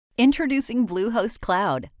Introducing Bluehost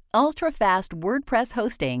Cloud, ultra-fast WordPress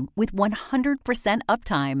hosting with 100%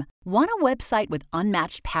 uptime. Want a website with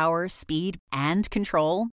unmatched power, speed, and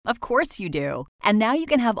control? Of course you do. And now you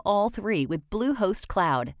can have all three with Bluehost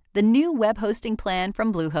Cloud, the new web hosting plan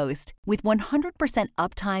from Bluehost. With 100%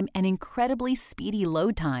 uptime and incredibly speedy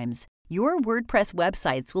load times, your WordPress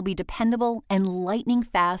websites will be dependable and lightning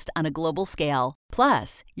fast on a global scale.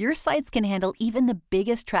 Plus, your sites can handle even the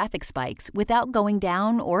biggest traffic spikes without going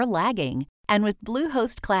down or lagging. And with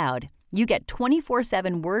Bluehost Cloud, you get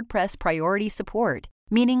 24/7 WordPress priority support,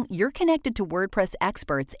 meaning you're connected to WordPress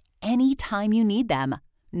experts anytime you need them.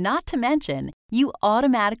 Not to mention, you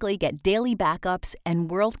automatically get daily backups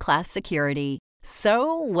and world-class security.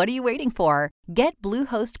 So, what are you waiting for? Get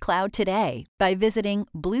Bluehost Cloud today by visiting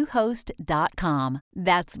Bluehost.com.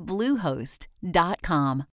 That's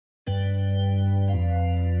Bluehost.com.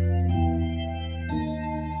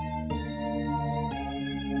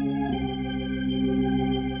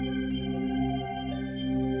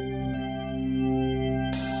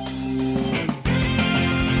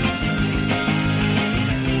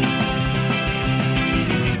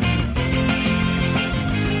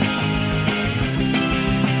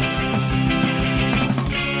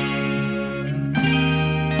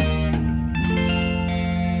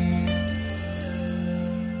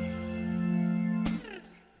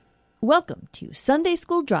 Welcome to Sunday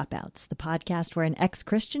School Dropouts, the podcast where an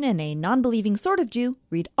ex-Christian and a non-believing sort of Jew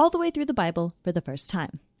read all the way through the Bible for the first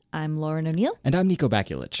time. I'm Lauren O'Neill. And I'm Niko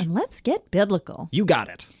Bakulich. And let's get biblical. You got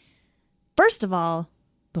it. First of all,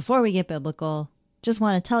 before we get biblical, just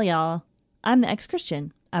want to tell y'all, I'm the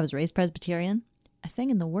ex-Christian. I was raised Presbyterian. I sang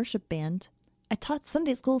in the worship band. I taught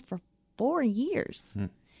Sunday school for 4 years.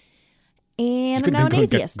 And I'm now an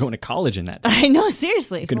atheist. Going to college in that time. I know,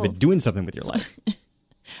 seriously. You could have been doing something with your life.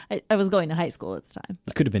 I was going to high school at the time.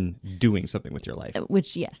 You could have been doing something with your life.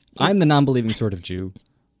 Which, yeah. I'm the non-believing sort of Jew.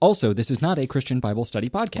 Also, this is not a Christian Bible study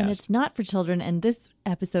podcast. And it's not for children, and this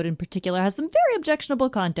episode in particular has some very objectionable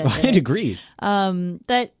content in I'd it. agree.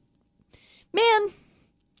 That, man,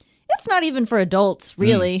 it's not even for adults,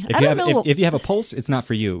 really. If you have a pulse, it's not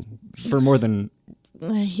for you. For more than...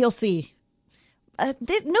 You'll see.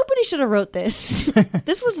 Nobody should have wrote this.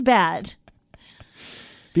 This was bad.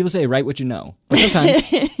 People say, write what you know. But sometimes,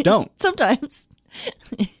 don't. Sometimes.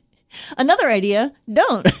 Another idea,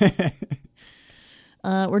 don't.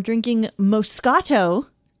 We're drinking Moscato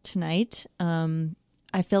tonight.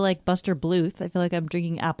 I feel like Buster Bluth. I feel like I'm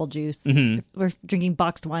drinking apple juice. Mm-hmm. We're drinking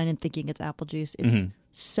boxed wine and thinking it's apple juice. It's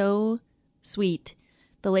so sweet.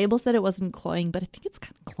 The label said it wasn't cloying, but I think it's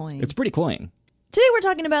kind of cloying. It's pretty cloying. Today we're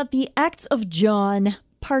talking about the Acts of John,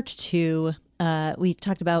 Part 2. We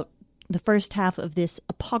talked about the first half of this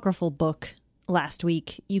apocryphal book last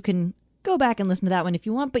week. You can go back and listen to that one if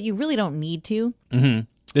you want, but you really don't need to. Mm-hmm.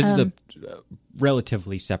 This is a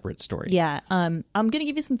relatively separate story. Yeah. I'm going to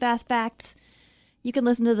give you some fast facts. You can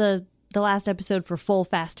listen to the last episode for full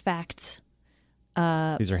fast facts.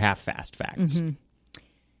 These are half fast facts. Mm-hmm.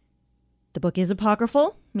 The book is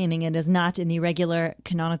apocryphal, meaning it is not in the regular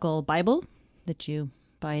canonical Bible that you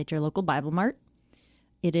buy at your local Bible mart.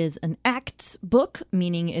 It is an Acts book,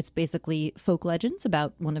 meaning it's basically folk legends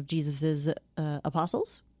about one of Jesus's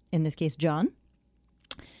apostles, in this case, John.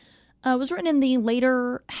 It was written in the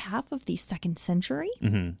later half of the 2nd century.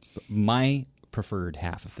 Mm-hmm. My preferred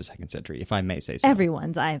half of the 2nd century, if I may say so.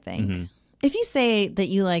 Everyone's, I think. Mm-hmm. If you say that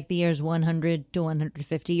you like the years 100 to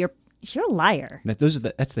 150, you're a liar. That's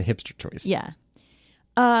the hipster choice. Yeah.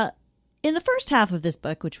 In the first half of this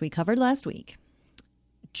book, which we covered last week,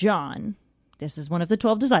 John... This is one of the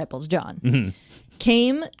 12 disciples, John.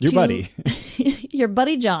 Came your buddy. Your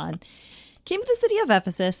buddy John came to the city of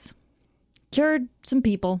Ephesus, cured some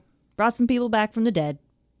people, brought some people back from the dead,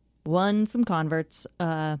 won some converts,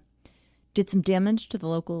 did some damage to the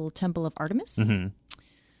local temple of Artemis,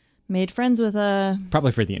 made friends with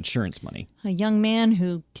probably for the insurance money. A young man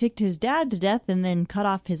who kicked his dad to death and then cut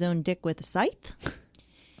off his own dick with a scythe.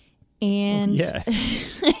 And yeah.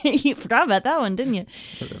 You forgot about that one, didn't you?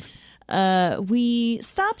 Sort of. We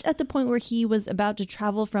stopped at the point where he was about to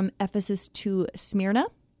travel from Ephesus to Smyrna.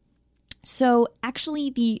 So actually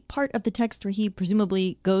the part of the text where he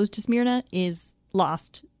presumably goes to Smyrna is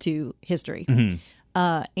lost to history.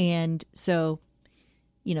 And so,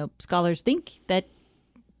 scholars think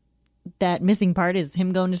that missing part is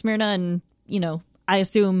him going to Smyrna and, I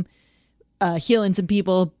assume healing some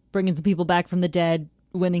people, bringing some people back from the dead,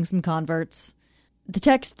 winning some converts. The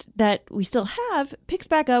text that we still have picks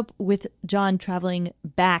back up with John traveling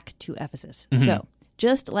back to Ephesus. So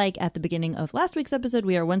just like at the beginning of last week's episode,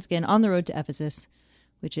 we are once again on the road to Ephesus,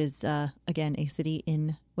 which is, again, a city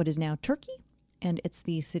in what is now Turkey. and it's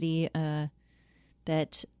the city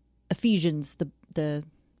that Ephesians, the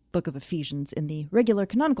book of Ephesians in the regular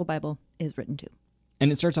canonical Bible, is written to.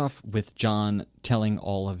 And it starts off with John telling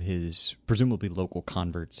all of his presumably local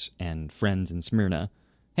converts and friends in Smyrna,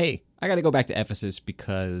 hey, I got to go back to Ephesus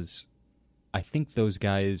because I think those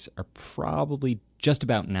guys are probably just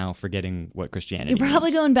about now forgetting what Christianity You're probably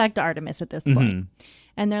means. going back to Artemis at this point.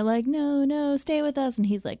 And they're like, no, stay with us. And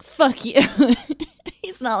he's like, fuck you.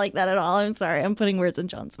 He's not like that at all. I'm sorry. I'm putting words in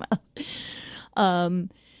John's mouth.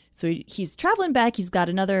 So he's traveling back. He's got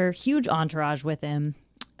another huge entourage with him.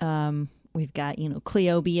 We've got,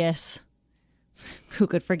 Cleobius. Who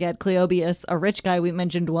could forget Cleobius, a rich guy we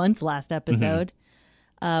mentioned once last episode.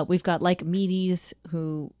 We've got Lycomedes,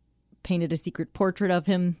 who painted a secret portrait of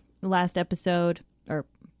him last episode, or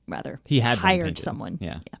rather, he had hired someone.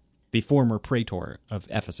 Yeah. The former praetor of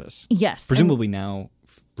Ephesus. Yes. Presumably now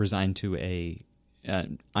resigned to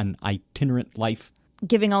an itinerant life.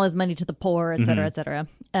 Giving all his money to the poor, et cetera, et cetera.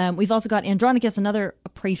 We've also got Andronicus, another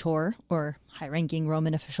praetor, or high-ranking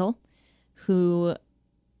Roman official, who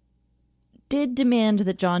did demand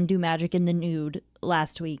that John do magic in the nude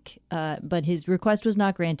last week, but his request was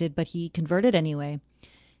not granted, but he converted anyway.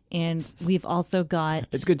 And we've also got...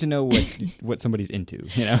 It's good to know what somebody's into,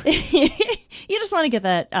 You just want to get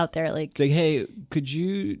that out there. It's like, hey, could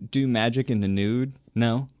you do magic in the nude?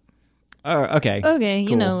 No? Okay. Okay,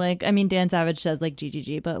 cool. Dan Savage says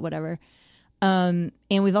GGG, but whatever. And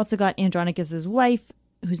we've also got Andronicus's wife,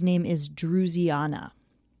 whose name is Drusiana.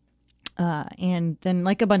 And then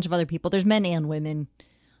a bunch of other people. There's men and women,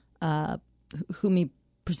 whom he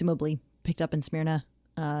presumably picked up in Smyrna.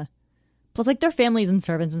 Plus their families and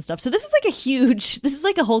servants and stuff. So this is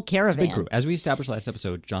a whole caravan. It's a big crew. As we established last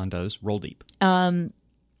episode, John does roll deep.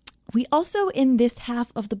 We also, in this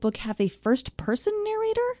half of the book, have a first-person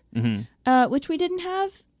narrator, which we didn't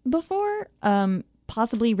have before,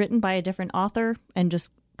 possibly written by a different author and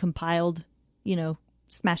just compiled,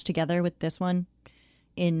 smashed together with this one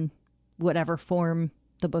in whatever form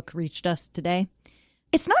the book reached us today.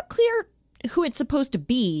 It's not clear who it's supposed to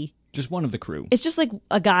be. Just one of the crew. It's just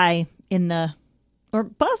a guy or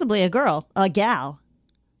possibly a girl, a gal,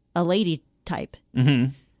 a lady type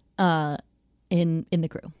in the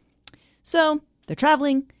crew. So they're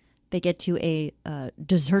traveling. They get to a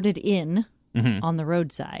deserted inn on the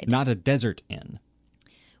roadside. Not a desert inn.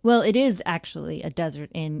 Well, it is actually a desert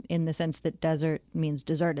inn in the sense that desert means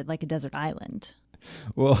deserted, like a desert island.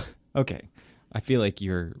 Well, okay. I feel like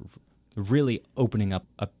you're really opening up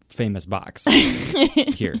a famous box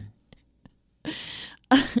here.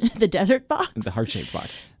 The desert box? The heart-shaped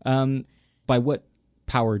box. By what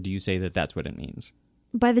power do you say that that's what it means?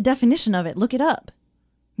 By the definition of it. Look it up.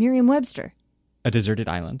 Merriam-Webster. A deserted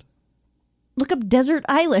island? Look up desert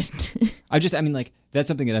island. That's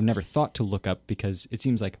something that I've never thought to look up because it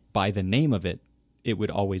seems like by the name of it, it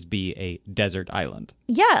would always be a desert island.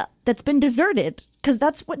 Yeah, that's been deserted. Because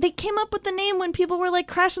that's what they came up with the name when people were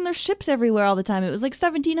crashing their ships everywhere all the time. It was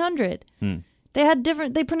 1700.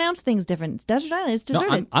 They pronounced things different. It's desert island. It's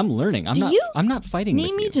deserted. No, I'm learning. I'm not fighting with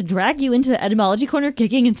you. Need me to drag you into the etymology corner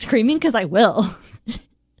kicking and screaming? Because I will.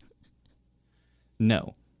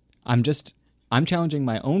 No. I'm challenging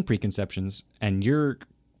my own preconceptions, and you're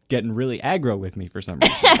getting really aggro with me for some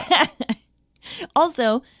reason.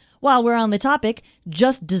 Also, while we're on the topic,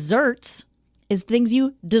 just desserts is things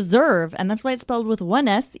you deserve, and that's why it's spelled with one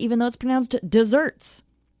S, even though it's pronounced desserts.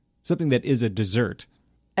 Something that is a dessert.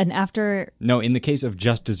 And after... No, in the case of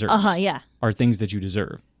just desserts. Yeah. Are things that you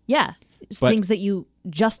deserve. Yeah. It's things that you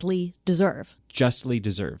justly deserve. Justly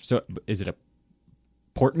deserve. So is it a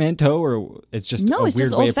portmanteau, or it's just a it's weird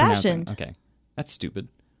just way of pronouncing? old-fashioned. Okay. That's stupid.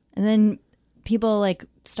 And then people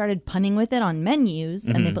started punning with it on menus,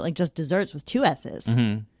 and they put just desserts with two S's.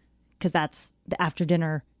 Because that's the after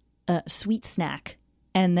dinner sweet snack.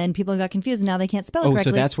 And then people got confused, and now they can't spell it correctly.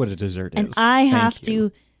 So that's what a dessert is. And I have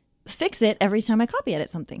to fix it every time I copy edit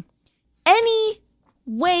something.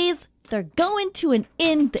 Anyways, they're going to an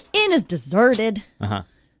inn. The inn is deserted.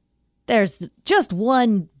 There's just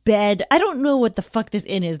one bed. I don't know what the fuck this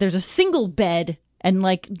inn is. There's a single bed and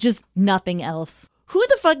just nothing else. Who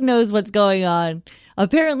the fuck knows what's going on?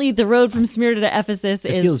 Apparently the road from Smyrna to Ephesus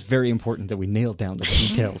It feels very important that we nail down the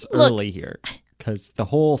details early here. Because the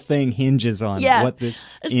whole thing hinges on what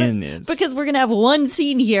this inn is. Because we're going to have one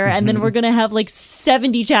scene here, and then we're going to have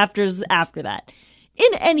 70 chapters after that.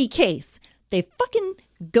 In any case, they fucking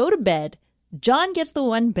go to bed. John gets the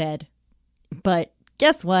one bed. But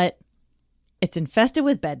guess what? It's infested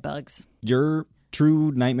with bedbugs. Your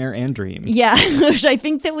true nightmare and dream. Yeah, which I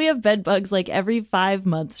think that we have bedbugs every 5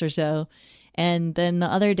 months or so. And then the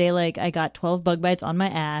other day, I got 12 bug bites on my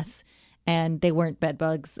ass. and they weren't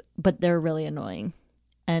bedbugs, but they're really annoying.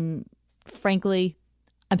 And frankly,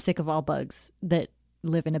 I'm sick of all bugs that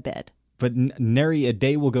live in a bed. But nary a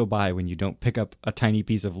day will go by when you don't pick up a tiny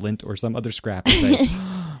piece of lint or some other scrap and say,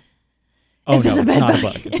 oh no, it's not a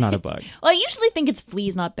bug. It's not a bug. Well, I usually think it's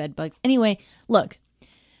fleas, not bedbugs. Anyway, look,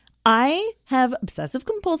 I have obsessive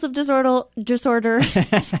compulsive disorder.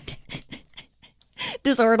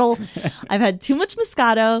 I've had too much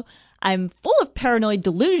Moscato. I'm full of paranoid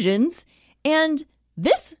delusions. And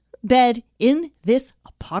this bed in this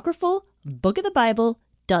apocryphal book of the Bible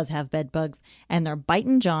does have bed bugs. And they're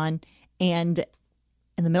biting John. And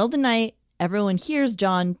in the middle of the night, everyone hears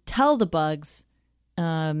John tell the bugs,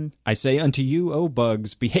 I say unto you, O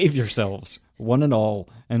bugs, behave yourselves, one and all,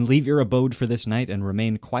 and leave your abode for this night, and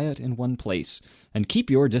remain quiet in one place, and keep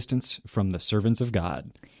your distance from the servants of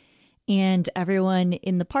God. And everyone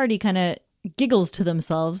in the party kind of giggles to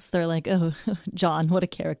themselves. They're like, oh, John, what a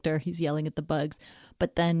character. He's yelling at the bugs.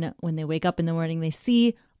 But then when they wake up in the morning, they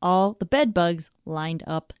see all the bed bugs lined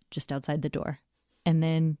up just outside the door. And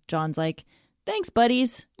then John's like, thanks,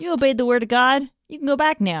 buddies. You obeyed the word of God. You can go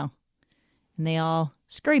back now. And they all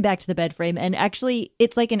scurry back to the bed frame. And actually,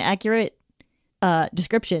 it's like an accurate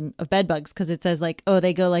description of bed bugs, because it says like, oh,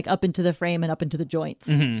 they go like up into the frame and up into the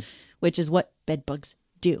joints, which is what bed bugs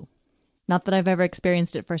do. Not that I've ever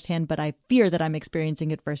experienced it firsthand, but I fear that I'm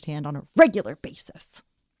experiencing it firsthand on a regular basis.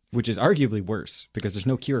 Which is arguably worse, because there's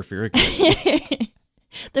no cure for your condition.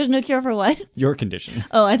 There's no cure for what? Your condition.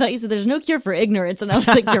 Oh, I thought you said there's no cure for ignorance. And I was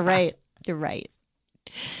like, you're right. You're right.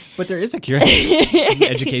 But there is a cure. Isn't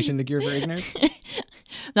education the cure for ignorance?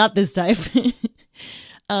 Not this type.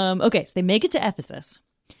 Okay, so they make it to Ephesus.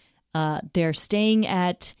 They're staying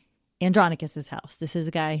at Andronicus's house. This is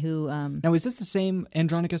a guy who... Now, is this the same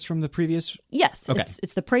Andronicus from the previous? Yes. Okay.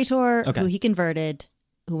 It's the praetor Okay. who he converted,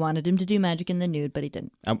 who wanted him to do magic in the nude, but he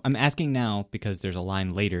didn't. I'm asking now because there's a line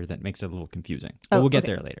later that makes it a little confusing. But we'll get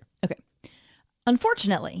there later. Okay.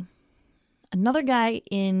 Unfortunately, another guy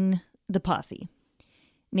in the posse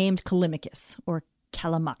named Callimachus, or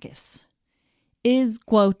Callimachus, is,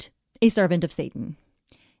 quote, a servant of Satan.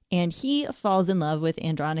 And he falls in love with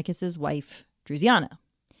Andronicus's wife, Drusiana.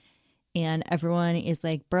 And everyone is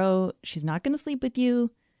like, bro, she's not going to sleep with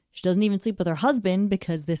you. She doesn't even sleep with her husband,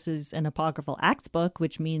 because this is an apocryphal Acts book,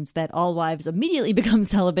 which means that all wives immediately become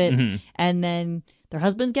celibate. And then their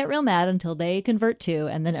husbands get real mad until they convert too.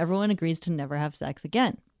 And then everyone agrees to never have sex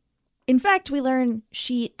again. In fact, we learn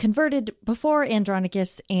she converted before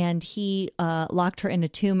Andronicus, and he locked her in a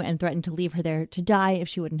tomb and threatened to leave her there to die if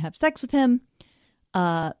she wouldn't have sex with him.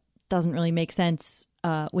 Doesn't really make sense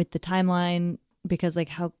with the timeline, because like,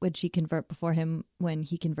 how would she convert before him when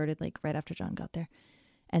he converted like right after John got there?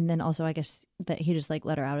 And then also, I guess that he just like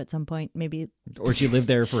let her out at some point, maybe. Or she lived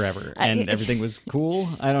there forever and everything was cool.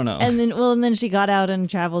 I don't know. And then she got out and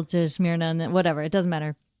traveled to Smyrna, and then whatever. It doesn't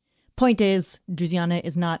matter. Point is, Drusiana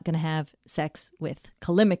is not going to have sex with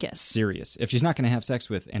Callimachus. Serious. If she's not going to have sex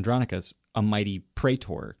with Andronicus, a mighty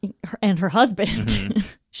praetor. And her husband.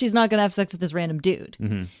 She's not going to have sex with this random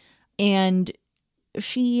dude. And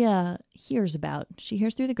she hears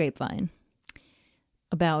through the grapevine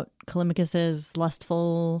about Callimachus's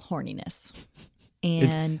lustful horniness.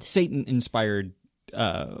 And Satan-inspired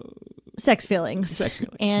sex feelings.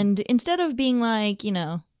 And instead of being like,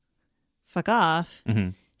 fuck off,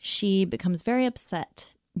 she becomes very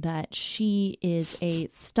upset that she is a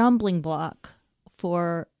stumbling block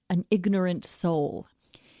for an ignorant soul.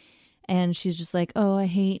 And she's just like, oh, I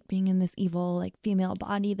hate being in this evil like female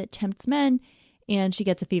body that tempts men. And she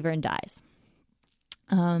gets a fever and dies.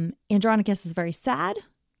 Andronicus is very sad.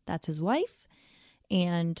 That's his wife.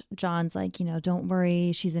 And John's like, don't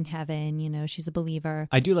worry. She's in heaven. She's a believer.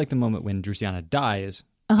 I do like the moment when Drusiana dies.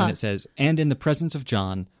 And it says, and in the presence of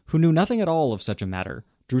John, who knew nothing at all of such a matter,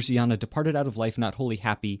 Drusiana departed out of life not wholly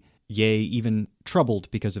happy, yea, even troubled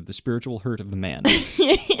because of the spiritual hurt of the man.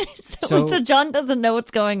 So John doesn't know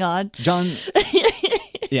what's going on. John,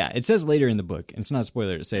 yeah, it says later in the book, and it's not a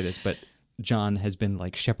spoiler to say this, but John has been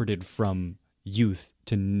like shepherded from youth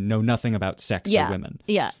to know nothing about sex or women.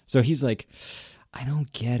 Yeah. So he's like, I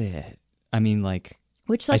don't get it. I mean, like,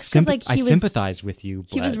 which sucks, I sympathize with you.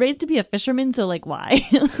 But... He was raised to be a fisherman, so like, why?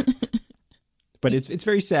 But it's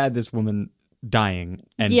very sad, this woman dying,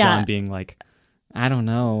 and John being like, I don't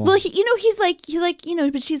know. Well, he's like,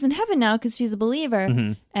 but she's in heaven now because she's a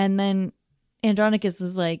believer. And then Andronicus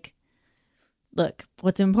is like, look,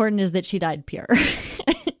 what's important is that she died pure.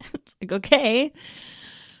 It's like, okay.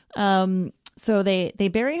 So they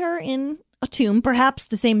bury her in a tomb, perhaps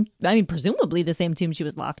presumably the same tomb she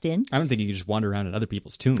was locked in. I don't think you can just wander around at other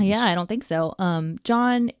people's tombs. Yeah, I don't think so.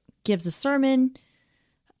 John gives a sermon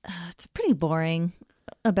it's pretty boring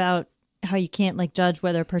about how you can't like judge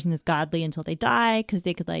whether a person is godly until they die, because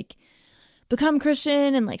they could like become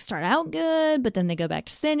Christian and like start out good, but then they go back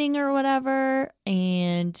to sinning or whatever,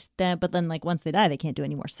 but then like once they die, they can't do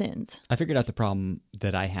any more sins. I figured out the problem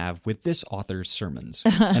that I have with this author's sermons,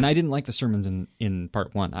 and I didn't like the sermons in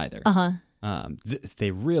part 1 either.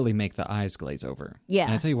 They really make the eyes glaze over. Yeah,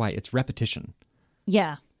 and I tell you why, it's repetition.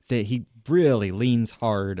 Yeah, he really leans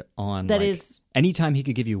hard on that like, is anytime he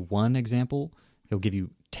could give you one example, he'll give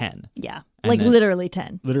you 10. Yeah, And like then, literally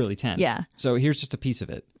 10. Literally 10. Yeah. So here's just a piece of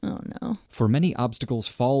it. Oh, no. For many obstacles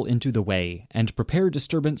fall into the way and prepare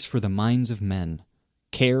disturbance for the minds of men.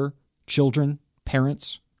 Care, children,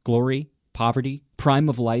 parents, glory, poverty, prime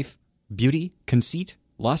of life, beauty, conceit,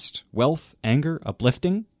 lust, wealth, anger,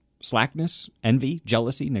 uplifting, slackness, envy,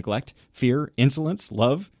 jealousy, neglect, fear, insolence,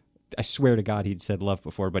 love. I swear to God he'd said love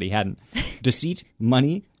before, but he hadn't. Deceit,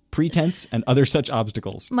 money, pretense, and other such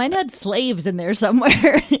obstacles. Mine had slaves in there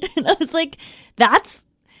somewhere. And I was like,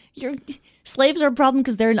 your slaves are a problem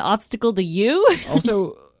because they're an obstacle to you?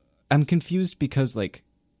 Also, I'm confused because, like,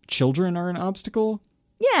 children are an obstacle?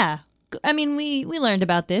 Yeah. I mean, we learned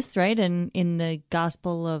about this, right? In the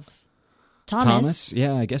Gospel of Thomas.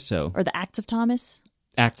 Yeah, I guess so. Or the Acts of Thomas.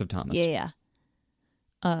 Acts of Thomas. Yeah.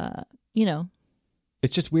 You know.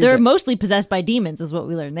 It's just weird. They're mostly possessed by demons is what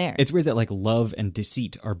we learned there. It's weird that like love and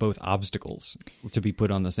deceit are both obstacles to be put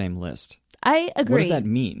on the same list. I agree. What does that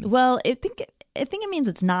mean? Well, I think it means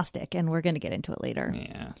it's gnostic, and we're going to get into it later.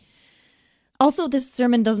 Yeah. Also, this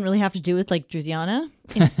sermon doesn't really have to do with like Drusiana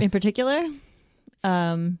in particular.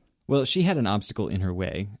 Well, she had an obstacle in her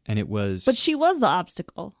way, and it was... But she was the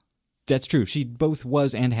obstacle. That's true. She both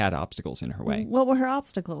was and had obstacles in her way. What were her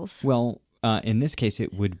obstacles? Well, in this case,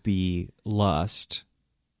 it would be lust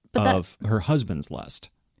of her husband's lust.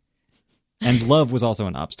 And love was also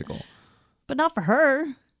an obstacle. But not for her.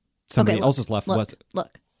 Somebody else's lust was...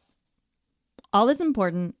 Look. All that's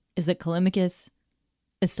important is that Callimachus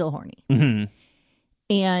is still horny. Mm-hmm.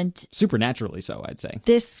 And... Supernaturally so, I'd say.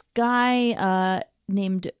 This guy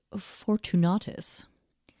named Fortunatus,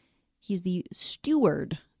 he's the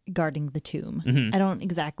steward guarding the tomb. Mm-hmm. I don't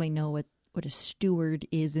exactly know what a steward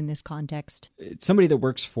is in this context. It's somebody that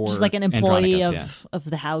works for just like an employee Andronicus, of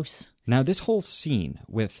the house. Now, this whole scene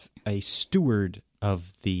with a steward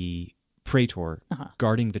of the praetor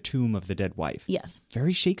guarding the tomb of the dead wife. Yes.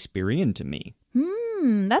 Very Shakespearean to me.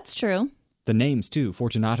 That's true. The names, too.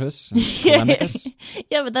 Fortunatus and Callimachus.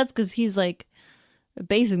 Yeah, but that's because he's like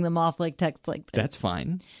basing them off like texts like this. That's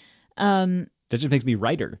fine. That just makes me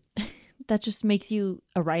writer. That just makes you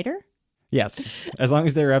a writer? Yes. As long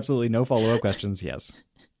as there are absolutely no follow-up questions, yes.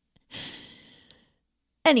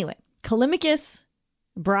 Anyway, Callimachus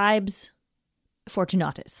bribes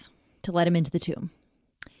Fortunatus to let him into the tomb.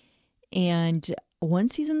 And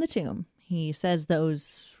once he's in the tomb, he says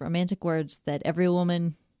those romantic words that every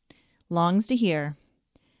woman longs to hear.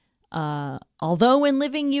 Although when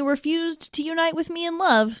living you refused to unite with me in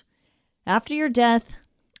love, after your death,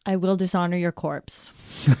 I will dishonor your corpse.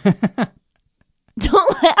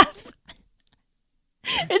 Don't laugh.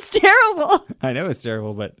 It's terrible. I know it's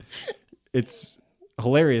terrible, but it's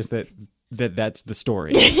hilarious that that's the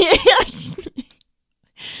story.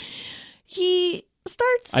 He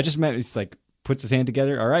starts... I just meant it's like, puts his hand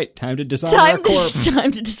together. All right, time to dishonor our corpse.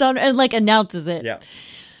 Time to dishonor, and like announces it. Yeah.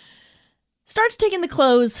 Starts taking the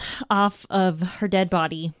clothes off of her dead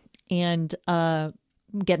body, and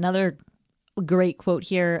get another great quote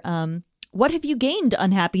here. What have you gained,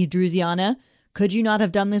 unhappy Drusiana? Could you not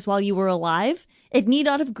have done this while you were alive? It need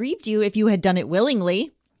not have grieved you if you had done it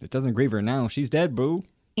willingly. It doesn't grieve her now. She's dead, boo.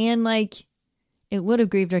 And like, it would have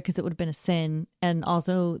grieved her because it would have been a sin. And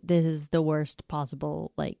also, this is the worst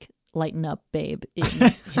possible, like, lighten up babe in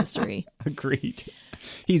history. Agreed.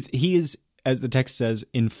 He is, as the text says,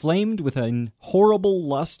 inflamed with an horrible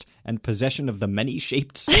lust and possession of the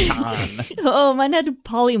many-shaped Satan. Oh, mine had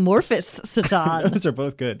polymorphous Satan. Those are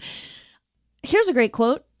both good. Here's a great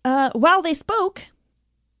quote. While they spoke,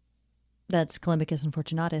 that's Callimachus and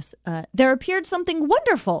Fortunatus, there appeared something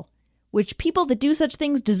wonderful, which people that do such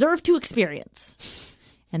things deserve to experience.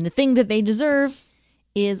 And the thing that they deserve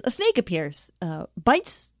is a snake appears,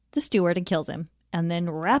 bites the steward and kills him, and then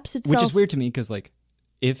wraps itself... Which is weird to me, because, like,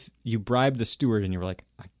 if you bribe the steward and you're like,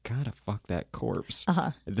 I gotta fuck that corpse.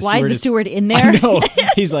 Why is the steward in there? I know.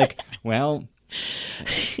 He's like, well,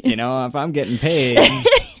 you know, if I'm getting paid...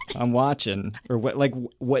 I'm watching. Or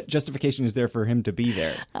what justification is there for him to be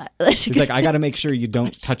there? He's like, I got to make sure you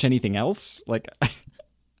don't touch anything else. Like,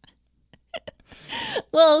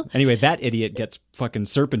 well, anyway, that idiot gets fucking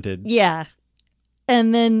serpented. Yeah.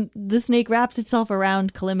 And then the snake wraps itself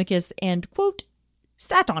around Callimachus and, quote,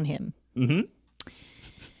 sat on him. Mm-hmm.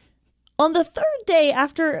 On the third day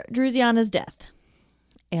after Drusiana's death,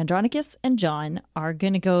 Andronicus and John are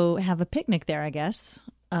going to go have a picnic there, I guess.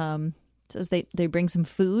 It says they bring some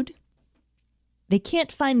food. They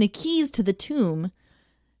can't find the keys to the tomb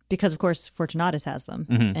because, of course, Fortunatus has them,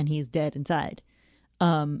 and he's dead inside.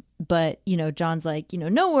 But, John's like,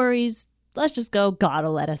 no worries. Let's just go. God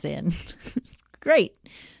will let us in. Great.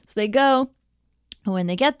 So they go. And when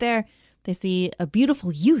they get there, they see a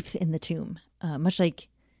beautiful youth in the tomb, much like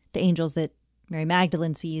the angels that Mary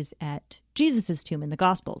Magdalene sees at Jesus' tomb in the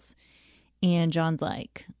Gospels. And John's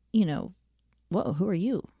like, whoa, who are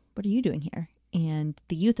you? What are you doing here? And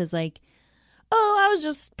the youth is like, oh, I was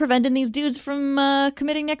just preventing these dudes from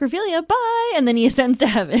committing necrophilia. Bye. And then he ascends to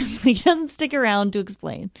heaven. He doesn't stick around to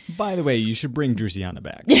explain. By the way, you should bring Drusiana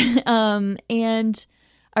back. And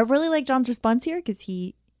I really like John's response here because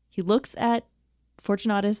he looks at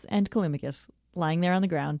Fortunatus and Callimachus lying there on the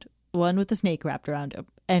ground, one with a snake wrapped around him.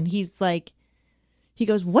 And he's like, he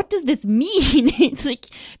goes, what does this mean? It's like,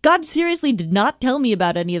 God seriously did not tell me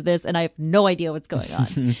about any of this, and I have no idea what's going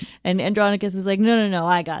on. And Andronicus is like, no,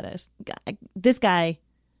 I got this. This guy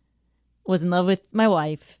was in love with my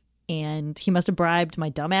wife, and he must have bribed my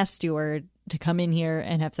dumbass steward to come in here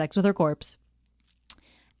and have sex with her corpse.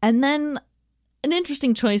 And then an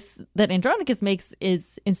interesting choice that Andronicus makes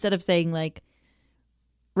is, instead of saying, like,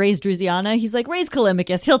 raise Drusiana, he's like, raise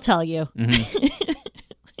Callimachus, he'll tell you.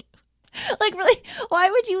 Like, really,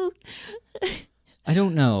 why would you... I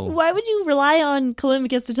don't know. Why would you rely on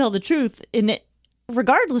Callimachus to tell the truth,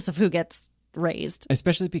 regardless of who gets raised?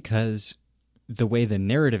 Especially because the way the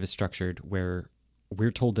narrative is structured, where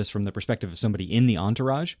we're told this from the perspective of somebody in the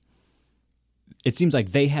entourage, it seems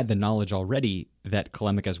like they had the knowledge already that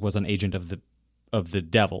Callimachus was an agent of the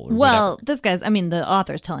devil. Or well, whatever. this guy's, the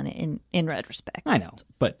author's telling it in retrospect. I know,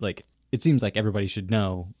 but it seems like everybody should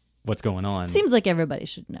know what's going on. Seems like everybody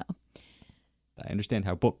should know. I understand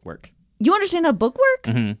how book work. You understand how book work?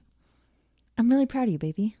 Mm-hmm. I'm really proud of you,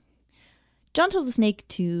 baby. John tells the snake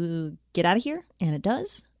to get out of here, and it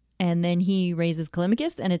does. And then he raises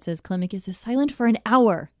Callimachus, and it says Callimachus is silent for an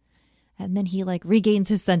hour. And then he, regains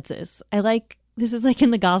his senses. This is like in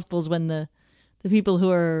the Gospels when the people who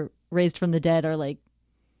are raised from the dead are,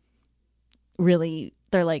 really,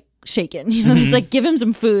 they're, shaken. It's give him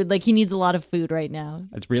some food. He needs a lot of food right now.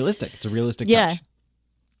 It's realistic. It's a realistic touch. touch.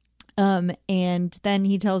 And then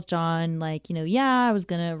he tells John, I was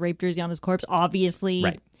going to rape Drusiana's corpse, obviously.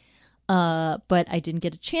 Right. But I didn't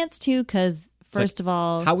get a chance to because, first of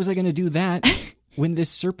all... How was I going to do that when this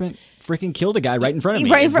serpent freaking killed a guy right in front of me?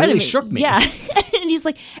 Right in front of me. It really shook shook me. Yeah. And he's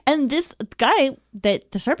like... And this guy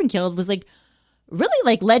that the serpent killed was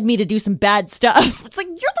really led me to do some bad stuff. It's you're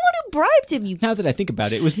the one who bribed him. Now that I think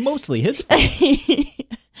about it, it was mostly his fault.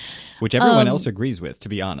 Which everyone else agrees with, to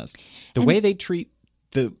be honest. The way they treat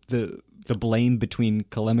the blame between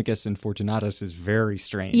Callimachus and Fortunatus is very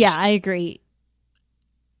strange. Yeah, I agree.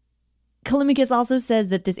 Callimachus also says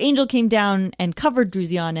that this angel came down and covered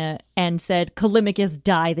Drusiana and said, Callimachus,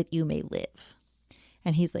 die that you may live.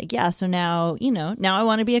 And he's like, yeah, so now, now I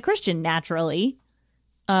want to be a Christian, naturally.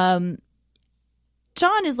 John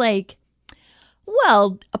is like,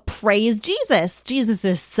 well, praise Jesus. Jesus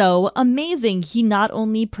is so amazing. He not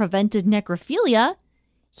only prevented necrophilia,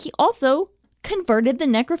 he also converted the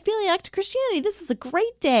necrophiliac to Christianity. This is a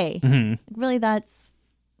great day. Mm-hmm. Really, that.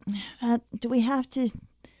 Do we have to? He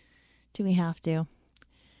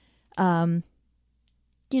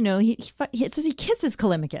says he kisses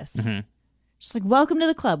Callimachus. Mm-hmm. Just welcome to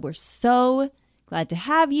the club. We're so glad to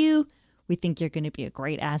have you. We think you're going to be a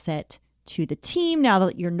great asset to the team now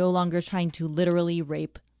that you're no longer trying to literally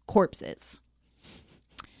rape corpses.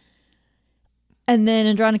 And then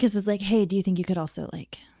Andronicus is like, hey, do you think you could also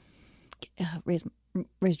raise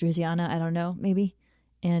Drusiana? I don't know, maybe.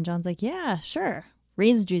 And John's like, yeah, sure.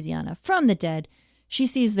 Raise Drusiana from the dead. She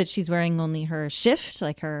sees that she's wearing only her shift,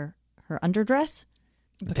 her underdress.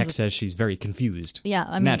 The text says she's very confused.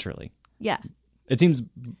 Yeah, naturally. Yeah. It seems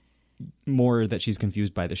more that she's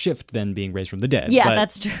confused by the shift than being raised from the dead. Yeah,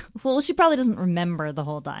 that's true. Well, she probably doesn't remember the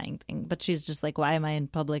whole dying thing, but she's just like, why am I in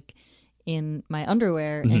public in my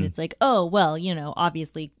underwear? Mm-hmm. And it's like, oh, well,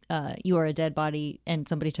 obviously you are a dead body and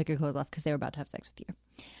somebody took your clothes off because they were about to have sex with you.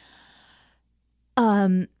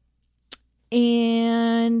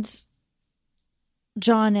 And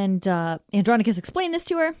John and Andronicus explain this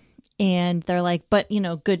to her, and they're like, but,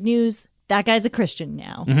 good news, that guy's a Christian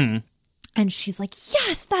now. Mm-hmm. And she's like,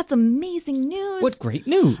 yes, that's amazing news. What great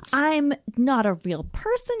news. I'm not a real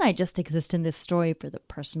person. I just exist in this story for the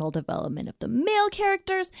personal development of the male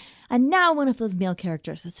characters. And now one of those male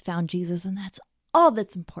characters has found Jesus, and that's all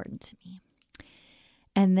that's important to me.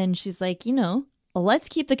 And then she's like, let's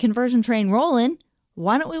keep the conversion train rolling.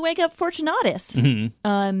 Why don't we wake up Fortunatus?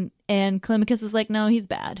 And Climacus is like, no, he's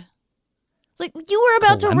bad. It's like, you were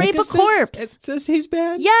about to rape a corpse. It says he's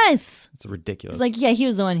bad? Yes. It's ridiculous. It's like, yeah, he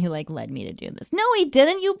was the one who led me to do this. No, he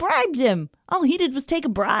didn't. You bribed him. All he did was take a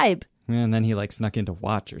bribe. And then he snuck into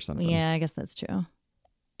watch or something. Yeah, I guess that's true.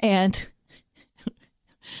 And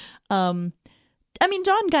John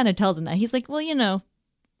kind of tells him that. He's like, well,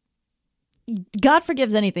 God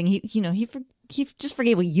forgives anything. He just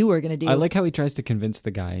forgave what you were going to do. I like how he tries to convince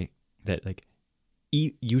the guy that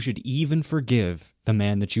you should even forgive the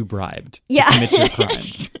man that you bribed to commit your crime.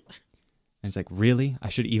 And he's like, really? I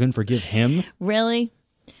should even forgive him? Really?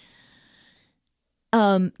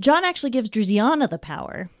 John actually gives Drusiana the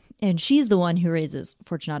power, and she's the one who raises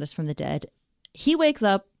Fortunatus from the dead. He wakes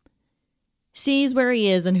up, sees where he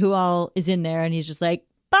is and who all is in there, and he's just like,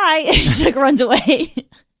 bye! And he just runs away.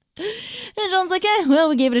 And John's like, well,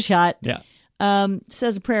 we gave it a shot. Yeah.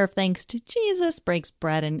 Says a prayer of thanks to Jesus, breaks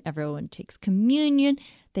bread, and everyone takes communion.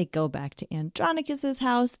 They go back to Andronicus's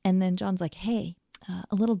house, and then John's like, hey,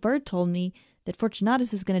 a little bird told me that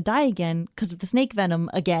Fortunatus is going to die again because of the snake venom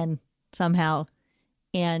again, somehow.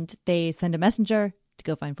 And they send a messenger to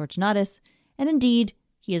go find Fortunatus, and indeed,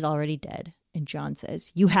 he is already dead. And John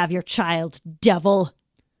says, you have your child, devil.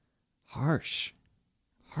 Harsh.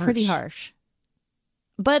 Pretty harsh.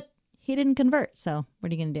 But he didn't convert, so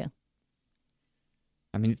what are you going to do?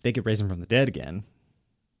 I mean, they could raise him from the dead again.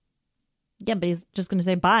 Yeah, but he's just going to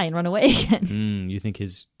say bye and run away again. You think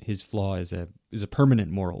his flaw is a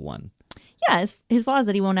permanent moral one? Yeah, his flaw is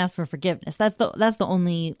that he won't ask for forgiveness. That's the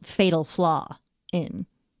only fatal flaw in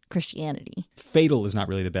Christianity. Fatal is not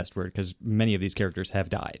really the best word because many of these characters have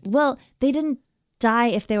died. Well, they didn't die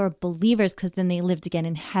if they were believers because then they lived again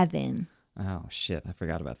in heaven. Oh, shit. I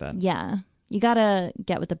forgot about that. Yeah. You got to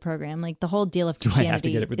get with the program. The whole deal of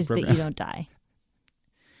Christianity is that you don't die.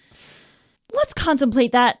 Let's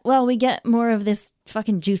contemplate that while we get more of this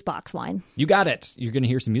fucking juice box wine. You got it. You're going to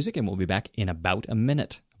hear some music, and we'll be back in about a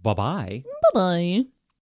minute. Bye-bye. Bye-bye.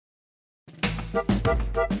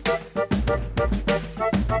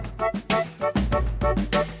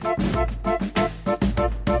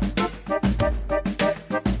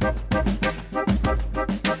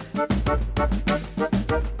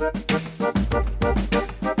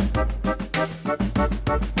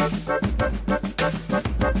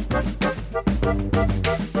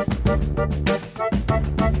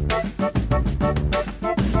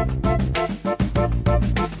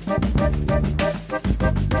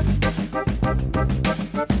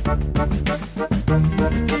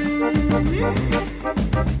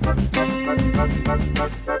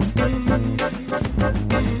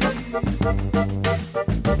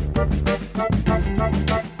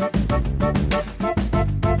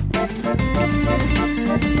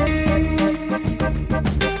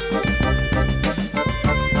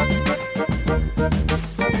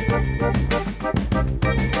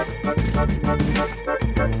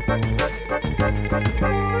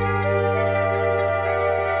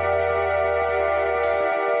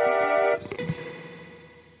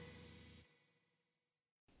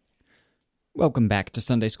 Welcome back to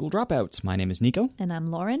Sunday School Dropouts. My name is Niko. And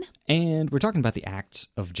I'm Lauren. And we're talking about the Acts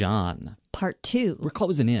of John. Part 2. We're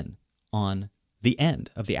closing in on the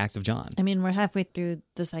end of the Acts of John. I mean, we're halfway through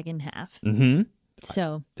the second half. Mm-hmm.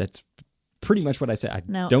 So that's pretty much what I said.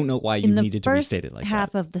 I don't know why you needed to restate it like that. In the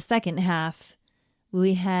first half of the second half,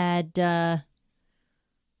 we had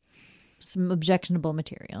some objectionable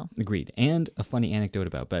material. Agreed. And a funny anecdote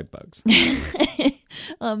about bedbugs.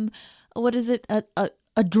 What is it?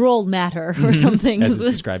 A droll matter or something. As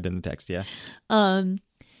it's described in the text, yeah. And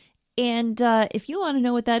if you want to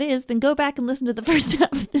know what that is, then go back and listen to the first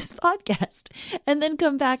half of this podcast and then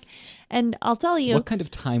come back and I'll tell you. What kind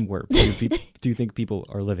of time warp do you think people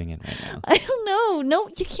are living in right now? I don't know. No,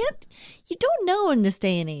 you can't. You don't know in this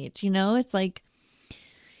day and age, It's like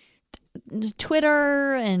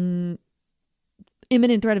Twitter and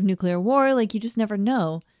imminent threat of nuclear war. You just never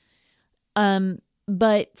know.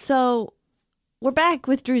 But so we're back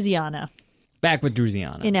with Drusiana.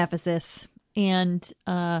 In Ephesus. And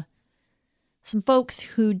some folks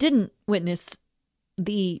who didn't witness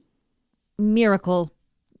the miracle,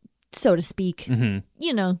 so to speak.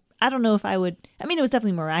 Mm-hmm. I don't know if I would. I mean, it was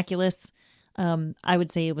definitely miraculous. I would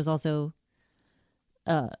say it was also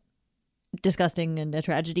disgusting and a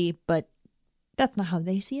tragedy, but that's not how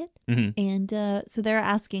they see it. Mm-hmm. And so they're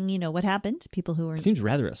asking, what happened? People who were... It seems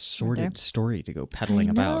rather a sordid story to go peddling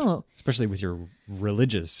about, especially with your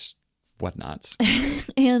religious whatnots.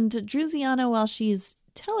 And Drusiana, while she's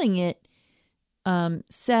telling it,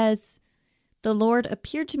 says, the Lord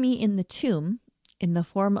appeared to me in the tomb in the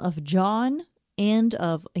form of John and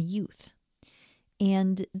of a youth.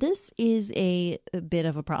 And this is a bit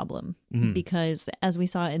of a problem because, as we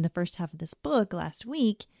saw in the first half of this book last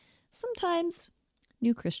week, sometimes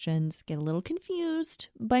new Christians get a little confused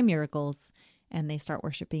by miracles and they start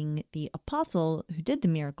worshiping the apostle who did the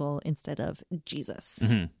miracle instead of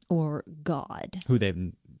Jesus or God. Who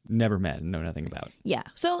they've never met and know nothing about. Yeah.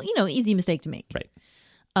 So, easy mistake to make. Right.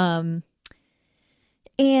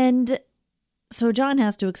 And so John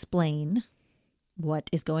has to explain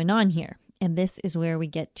what is going on here. And this is where we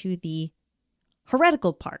get to the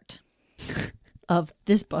heretical part of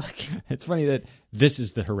this book. It's funny that this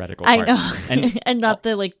is the heretical part. I know. And not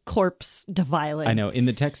the corpse defiling. I know. In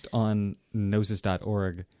the text on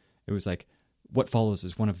gnosis.org, it was like, what follows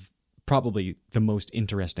is one of probably the most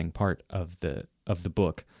interesting part of the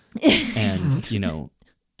book. And,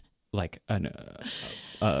 like an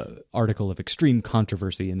article of extreme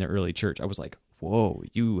controversy in the early church. I was like, whoa,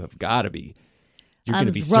 you have got to be... You're I'm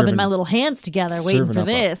going to be rubbing my little hands together waiting for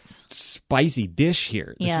this. Spicy dish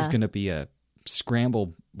here. This is going to be a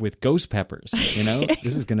scramble with ghost peppers,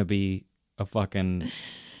 This is going to be a fucking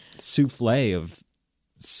souffle of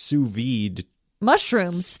sous vide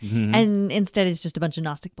mushrooms. And instead it's just a bunch of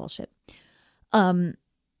Gnostic bullshit.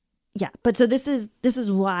 Yeah, but so this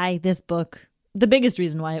is why this book, the biggest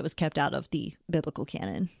reason why it was kept out of the biblical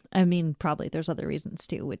canon. I mean, probably there's other reasons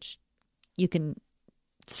too, which you can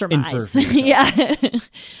surmise. Yeah.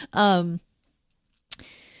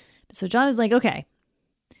 So John is like, okay,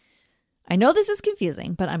 I know this is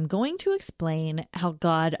confusing, but I'm going to explain how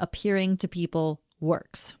God appearing to people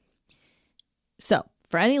works. So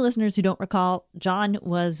for any listeners who don't recall, John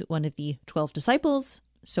was one of the 12 disciples.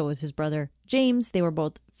 So was his brother James. They were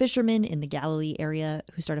both fishermen in the Galilee area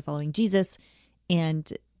who started following Jesus. And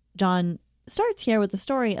John starts here with the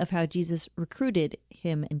story of how Jesus recruited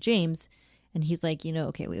him and James. And he's like,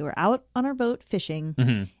 okay, we were out on our boat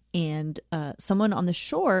fishing and someone on the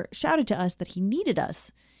shore shouted to us that he needed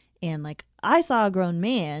us. And I saw a grown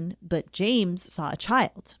man, but James saw a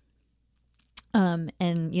child. And,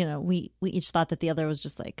 we each thought that the other was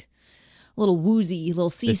just a little woozy, a little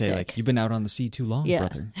seasick. They say you've been out on the sea too long,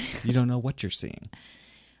 brother. You don't know what you're seeing.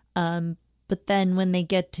 But then when they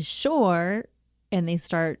get to shore and they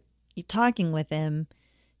start talking with him,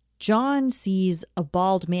 John sees a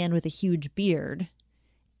bald man with a huge beard,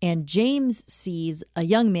 and James sees a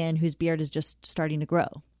young man whose beard is just starting to grow.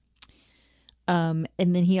 And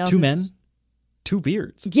then he also... 2 men? 2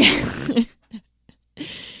 beards? Yeah.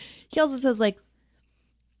 He also says,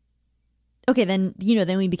 okay, then,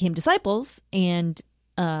 then we became disciples, and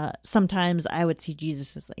sometimes I would see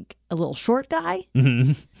Jesus as a little short guy.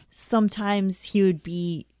 Sometimes he would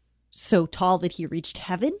be so tall that he reached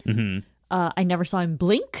heaven. I never saw him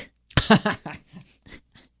blink.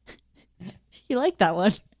 You like that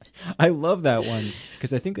one? I love that one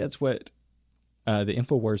because I think that's what the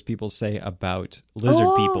InfoWars people say about lizard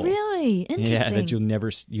people. Oh, really? Interesting. Yeah, that you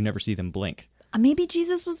never see them blink. Maybe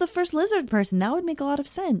Jesus was the first lizard person. That would make a lot of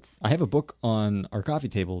sense. I have a book on our coffee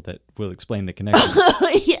table that will explain the connections.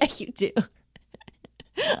 Yeah, you do.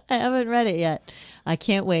 I haven't read it yet. I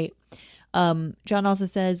can't wait. John also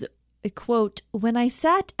says, quote, "When I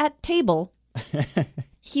sat at table,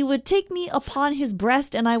 he would take me upon his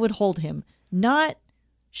breast and I would hold him." Not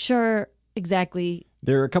sure exactly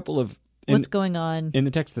there are a couple of what's going on. In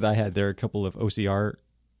the text that I had, there are a couple of OCR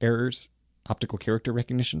errors, optical character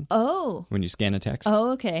recognition. Oh. When you scan a text.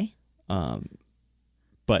 Oh, okay.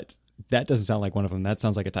 But that doesn't sound like one of them. That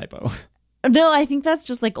sounds like a typo. No, I think that's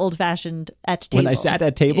just old-fashioned at table. When I sat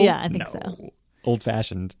at table? Yeah, I think so.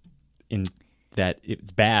 Old-fashioned in that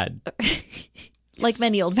it's bad. Like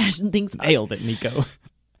many old-fashioned things. Nailed it, Niko.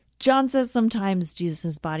 John says sometimes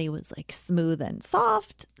Jesus' body was smooth and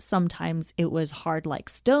soft. Sometimes it was hard like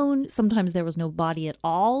stone. Sometimes there was no body at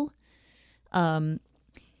all.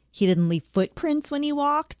 He didn't leave footprints when he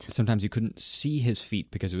walked. Sometimes you couldn't see his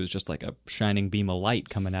feet because it was just like a shining beam of light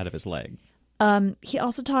coming out of his leg. He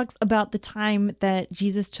also talks about the time that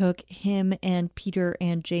Jesus took him and Peter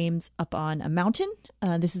and James up on a mountain.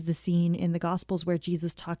 This is the scene in the Gospels where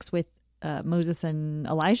Jesus talks with Moses and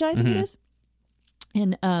Elijah, I think it is.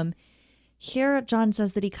 And here John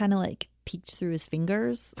says that he kind of peeked through his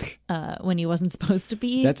fingers when he wasn't supposed to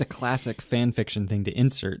be. That's a classic fan fiction thing to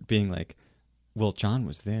insert, being like, well, John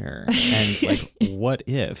was there. And what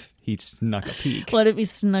if he snuck a peek? What if he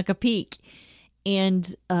snuck a peek?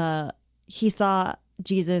 And he saw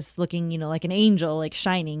Jesus looking, like an angel,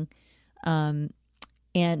 shining. But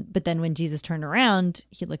then when Jesus turned around,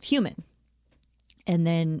 he looked human. And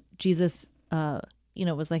then Jesus,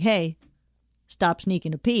 was like, hey, stop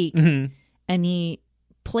sneaking a peek. And he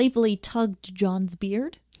playfully tugged John's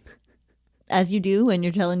beard, as you do when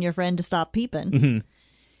you're telling your friend to stop peeping. Mm-hmm.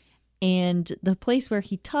 And the place where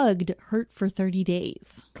he tugged hurt for 30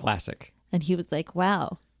 days. Classic. And he was like,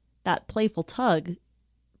 wow, that playful tug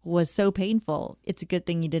was so painful. It's a good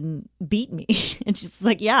thing you didn't beat me. And she's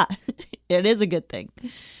like, yeah, it is a good thing.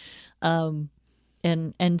 And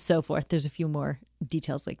so forth. There's a few more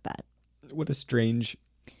details like that. What a strange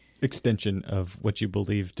extension of what you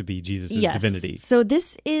believe to be Jesus' divinity. So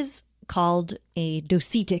this is called a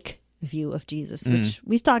docetic view of Jesus, which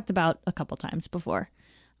we've talked about a couple times before.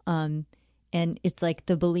 And it's like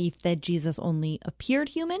the belief that Jesus only appeared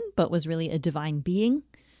human, but was really a divine being.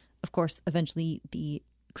 Of course, eventually the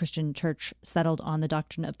Christian church settled on the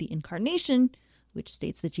doctrine of the incarnation, which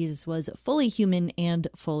states that Jesus was fully human and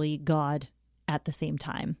fully God at the same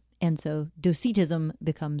time. And so docetism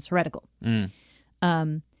becomes heretical.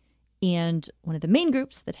 And one of the main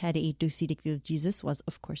groups that had a docetic view of Jesus was,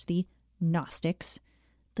 of course, the Gnostics.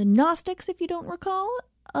 The Gnostics, if you don't recall,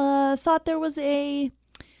 thought there was a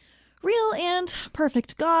real and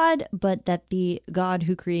perfect God, but that the God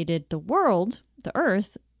who created the world, the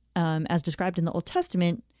earth, as described in the Old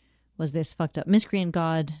Testament, was this fucked up miscreant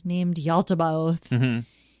god named Yaldabaoth. Mm-hmm.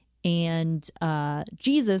 And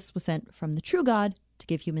Jesus was sent from the true God to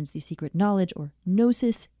give humans the secret knowledge, or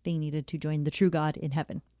gnosis, they needed to join the true God in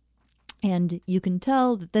heaven. And you can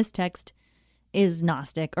tell that this text is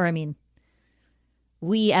Gnostic, or I mean,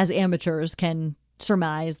 we as amateurs can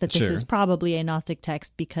surmise that this is probably a Gnostic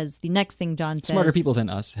text, because the next thing John says... Smarter people than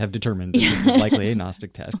us have determined that this is likely a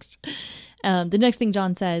Gnostic text. The next thing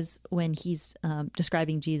John says when he's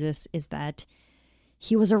describing Jesus is that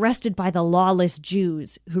he was arrested by the lawless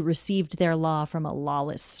Jews who received their law from a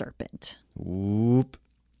lawless serpent. Whoop.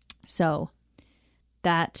 So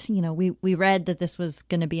that, we read that this was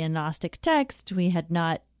going to be a Gnostic text. We had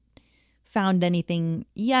not found anything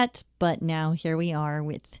yet, but now here we are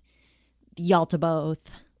with Yaldabaoth,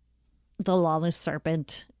 the lawless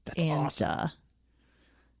serpent. That's awesome.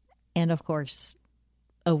 And of course,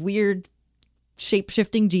 a weird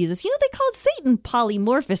shape-shifting Jesus. They called Satan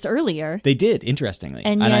polymorphous earlier. They did, interestingly.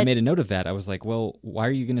 And I made a note of that. I was like, well, why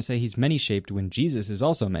are you going to say he's many-shaped when Jesus is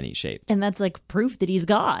also many-shaped? And that's like proof that he's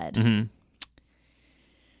God. Mm-hmm.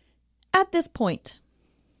 At this point,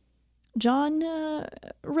 John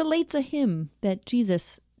relates a hymn that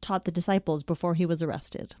Jesus taught the disciples before he was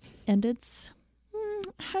arrested. And it's,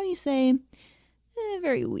 how do you say,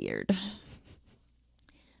 very weird.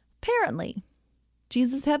 Apparently,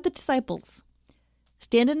 Jesus had the disciples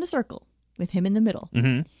stand in a circle with him in the middle,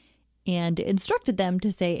 and instructed them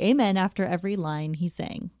to say amen after every line he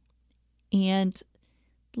sang. And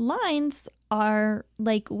lines are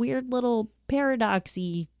like weird little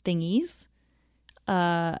paradoxy thingies.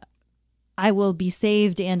 I will be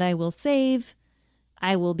saved and I will save.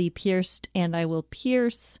 I will be pierced and I will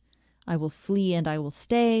pierce. I will flee and I will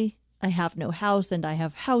stay. I have no house and I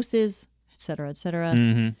have houses, etc.,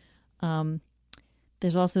 etc.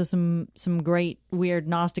 There's also some great weird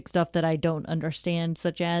Gnostic stuff that I don't understand,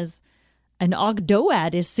 such as an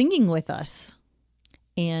Ogdoad is singing with us,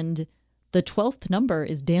 and the 12th number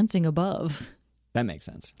is dancing above. That makes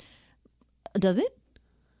sense. Does it?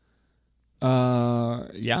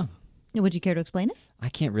 Yeah. Would you care to explain it? I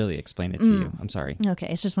can't really explain it to you. I'm sorry. Okay,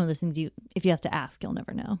 it's just one of those things if you have to ask, you'll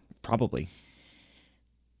never know. Probably.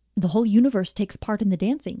 The whole universe takes part in the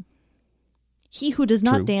dancing. He who does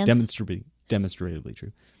not dance... Demonstratively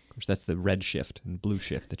true. Of course, that's the red shift and blue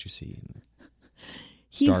shift that you see in the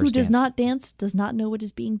He who does not dance does not know what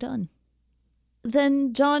is being done.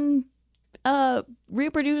 Then John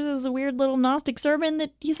reproduces a weird little Gnostic sermon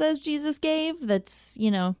that he says Jesus gave. That's,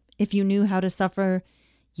 if you knew how to suffer,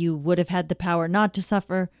 you would have had the power not to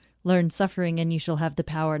suffer. Learn suffering and you shall have the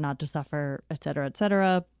power not to suffer, etc.,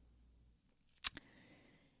 etc.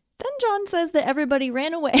 Then John says that everybody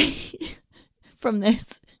ran away from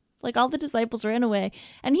this. Like, all the disciples ran away.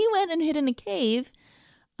 And he went and hid in a cave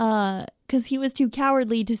because he was too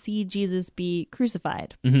cowardly to see Jesus be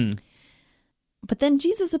crucified. Mm-hmm. But then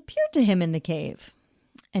Jesus appeared to him in the cave.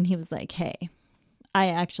 And he was like, hey, I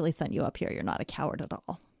actually sent you up here. You're not a coward at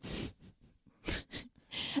all.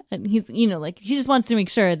 And he's, he just wants to make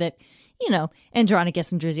sure that,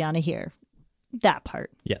 Andronicus and Drusiana hear that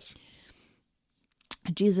part. Yes.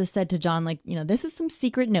 Jesus said to John, this is some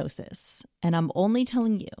secret gnosis, and I'm only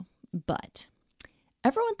telling you, but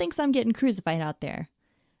everyone thinks I'm getting crucified out there.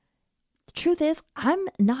 The truth is, I'm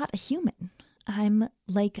not a human. I'm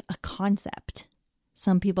like a concept.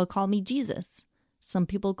 Some people call me Jesus. Some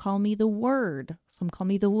people call me the Word. Some call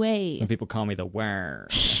me the Way. Some people call me the Word.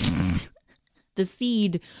 The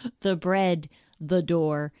seed, the bread, the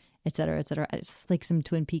door, et cetera, et cetera. It's like some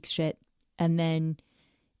Twin Peaks shit. And then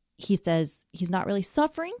he says he's not really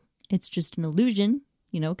suffering. It's just an illusion,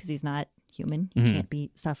 because he's not human. He can't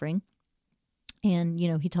be suffering. And,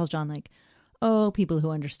 he tells John, like, oh, people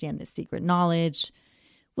who understand this secret knowledge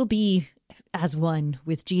will be as one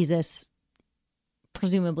with Jesus.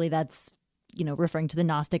 Presumably that's, referring to the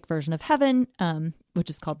Gnostic version of heaven, which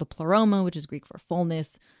is called the pleroma, which is Greek for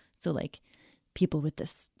fullness. So, like, people with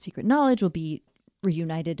this secret knowledge will be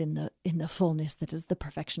reunited in the fullness that is the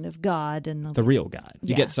perfection of God and the real God. You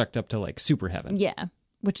Yeah. get sucked up to like super heaven. Yeah,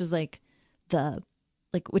 which is like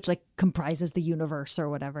which comprises the universe or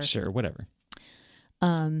whatever. Sure, whatever.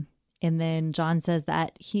 And then John says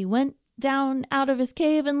that he went down out of his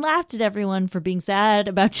cave and laughed at everyone for being sad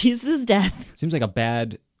about Jesus' death. Seems like a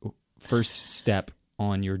bad first step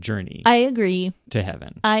on your journey. I agree. To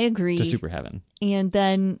heaven. I agree. To super heaven. And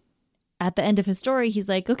then at the end of his story, he's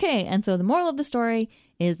like, okay, and so the moral of the story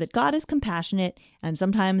is that God is compassionate and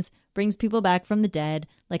sometimes brings people back from the dead,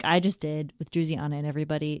 like I just did with Drusiana and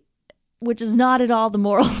everybody, which is not at all the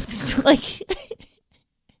moral of the story.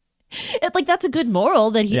 Like, that's a good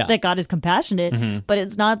moral that that God is compassionate, but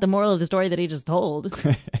it's not the moral of the story that he just told.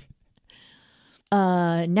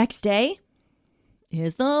 Next day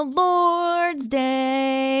is the Lord's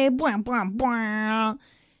Day. Bwah, bwah, bwah.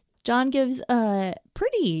 John gives a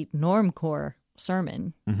pretty normcore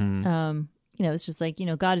sermon. It's just like,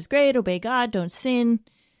 God is great, obey God, don't sin.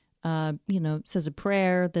 Says a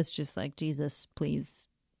prayer that's just like, Jesus, please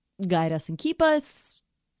guide us and keep us.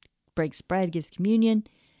 Breaks bread, gives communion.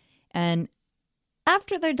 And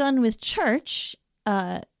after they're done with church,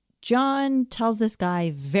 John tells this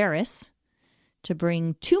guy, Varys, to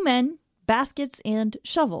bring 2 men, baskets, and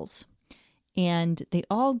shovels. And they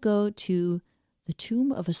all go to the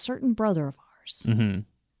tomb of a certain brother of ours. Do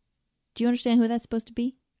you understand who that's supposed to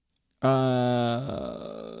be? No.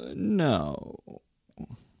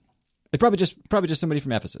 It's probably just somebody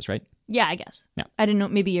from Ephesus, right? Yeah, I guess. Yeah. I didn't know.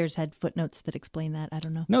 Maybe yours had footnotes that explain that. I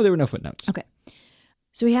don't know. No, there were no footnotes. Okay.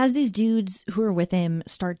 So he has these dudes who are with him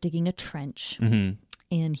start digging a trench.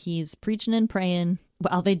 And he's preaching and praying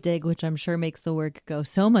while they dig, which I'm sure makes the work go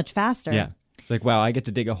so much faster. Yeah. It's like, wow, I get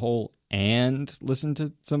to dig a hole and listen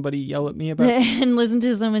to somebody yell at me about and listen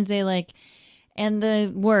to someone say, like, and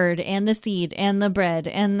the word and the seed and the bread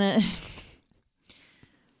and the...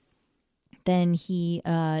 Then he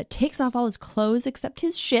takes off all his clothes except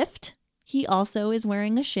his shift. He also is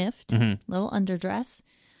wearing a shift, little underdress,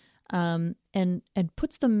 and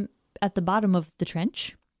puts them at the bottom of the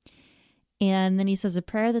trench. And then he says a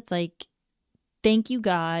prayer that's like, thank you,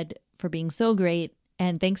 God, for being so great,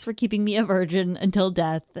 and thanks for keeping me a virgin until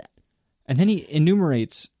death. And then he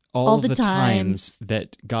enumerates all of the times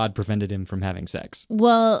that God prevented him from having sex.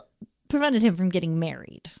 Well, prevented him from getting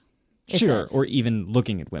married. Sure, says. or even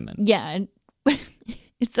looking at women. Yeah, and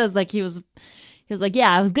it says like he was like,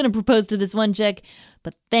 yeah, I was going to propose to this one chick,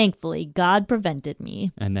 but thankfully God prevented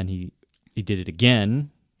me. And then he did it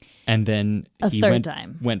again, and then he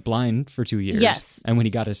went blind for 2 years. Yes. And when he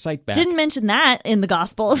got his sight back... Didn't mention that in the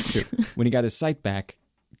Gospels. True. When he got his sight back,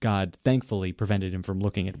 God thankfully prevented him from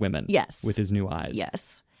looking at women. Yes. With his new eyes.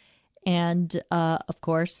 Yes. And, of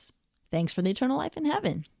course, thanks for the eternal life in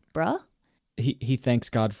heaven, bruh. He thanks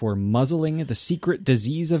God for muzzling the secret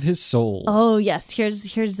disease of his soul. Oh, yes.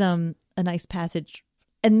 Here's a nice passage.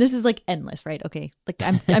 And this is like endless, right? Okay. Like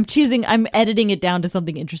I'm editing it down to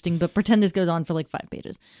something interesting, but pretend this goes on for like 5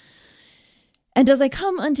 pages. And as I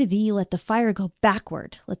come unto thee, let the fire go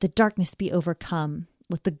backward. Let the darkness be overcome.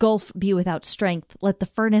 Let the gulf be without strength. Let the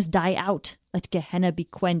furnace die out. Let Gehenna be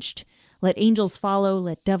quenched. Let angels follow.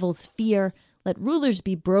 Let devils fear. Let rulers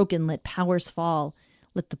be broken. Let powers fall.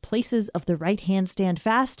 Let the places of the right hand stand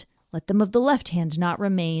fast. Let them of the left hand not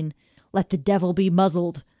remain. Let the devil be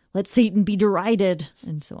muzzled. Let Satan be derided.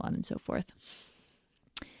 And so on and so forth.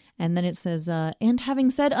 And then it says, and having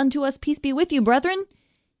said unto us, peace be with you, brethren,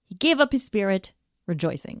 he gave up his spirit,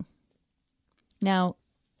 rejoicing. Now,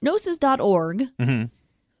 gnosis.org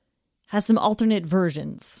has some alternate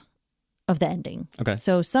versions of the ending. Okay.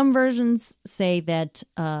 So some versions say that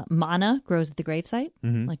manna grows at the gravesite,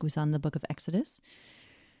 like we saw in the book of Exodus.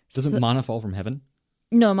 Doesn't manna fall from heaven?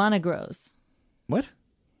 No, manna grows. What?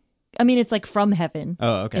 I mean, it's like from heaven.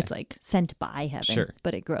 Oh, okay. It's like sent by heaven. Sure.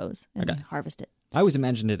 But it grows and they harvest it. I always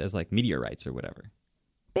imagined it as like meteorites or whatever.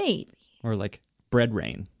 Baby. Or like bread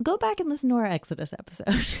rain. Go back and listen to our Exodus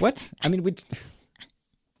episode. What? I mean,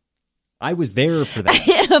 I was there for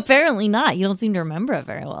that. Apparently not. You don't seem to remember it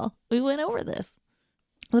very well. We went over this.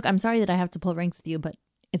 Look, I'm sorry that I have to pull ranks with you, but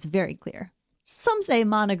it's very clear. Some say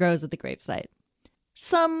manna grows at the gravesite.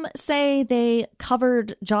 Some say they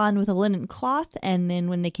covered John with a linen cloth, and then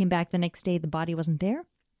when they came back the next day, the body wasn't there.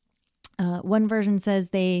 One version says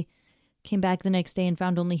they came back the next day and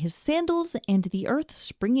found only his sandals and the earth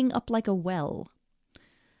springing up like a well.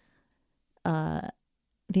 The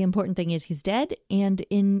important thing is he's dead, and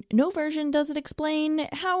in no version does it explain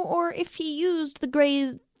how or if he used the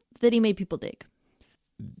grave that he made people dig.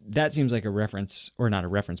 That seems like a reference, or not a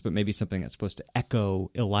reference, but maybe something that's supposed to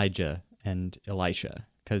echo Elijah and Elisha.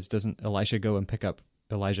 Because doesn't Elisha go and pick up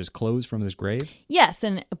Elijah's clothes from his grave? Yes,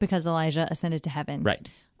 and because Elijah ascended to heaven. Right.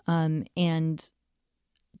 And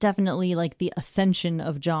definitely like the ascension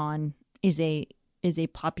of John is a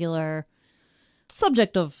popular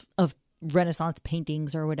subject of Renaissance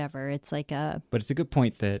paintings or whatever. It's like a... But it's a good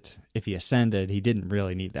point that if he ascended, he didn't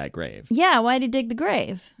really need that grave. Yeah, why did he dig the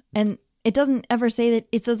grave? And it doesn't ever say that.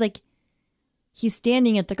 It says like he's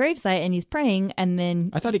standing at the gravesite and he's praying, and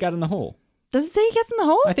then... I thought he got in the hole. Does it say he gets in the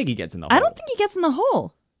hole? I think he gets in the hole. I don't think he gets in the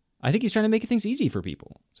hole. I think he's trying to make things easy for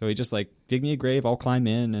people. So he just like, dig me a grave, I'll climb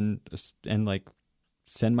in and like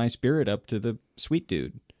send my spirit up to the sweet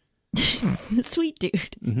dude. Sweet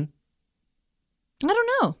dude. Mm-hmm. I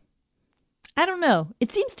don't know.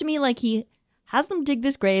 It seems to me like he has them dig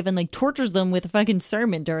this grave and like tortures them with a fucking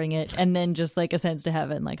sermon during it, and then just like ascends to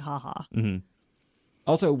heaven, like haha. Mm-hmm.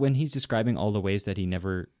 Also, when he's describing all the ways that he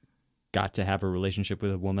never got to have a relationship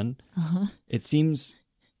with a woman, it seems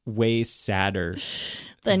way sadder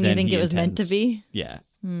than you think it was meant to be. Yeah.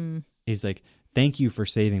 He's like, thank you for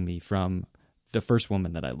saving me from the first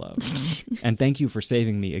woman that I loved. And thank you for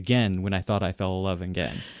saving me again when I thought I fell in love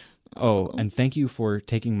again. Oh, and thank you for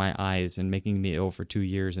taking my eyes and making me ill for 2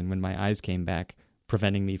 years. And when my eyes came back,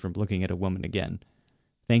 preventing me from looking at a woman again.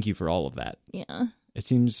 Thank you for all of that. Yeah. It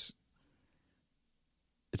seems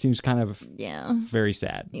kind of very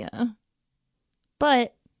sad. Yeah.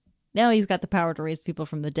 But now he's got the power to raise people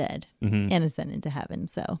from the dead and ascend into heaven.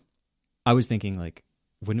 So I was thinking, like,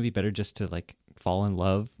 wouldn't it be better just to like fall in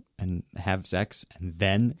love and have sex and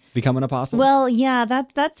then become an apostle? Well, yeah,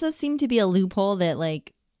 that does seem to be a loophole that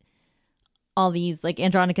like all these like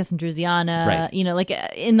Andronicus and Drusiana, right. You know, like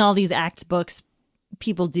in all these Acts books,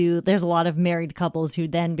 people do. There's a lot of married couples who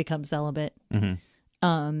then become celibate.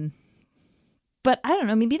 Mm-hmm. But I don't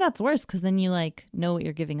know. Maybe that's worse because then you like know what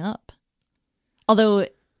you're giving up. Although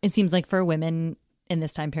it seems like for women in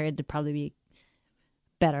this time period, it'd probably be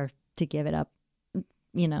better to give it up.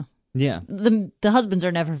 You know. Yeah. The husbands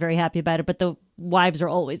are never very happy about it, but the wives are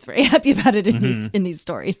always very happy about it in these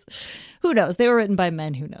stories. Who knows? They were written by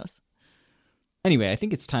men. Who knows? Anyway, I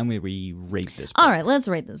think it's time we rate this book. All right, let's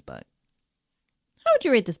rate this book. How would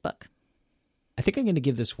you rate this book? I think I'm going to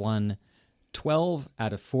give this one 12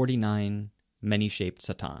 out of 49 many-shaped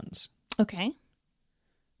satans. Okay.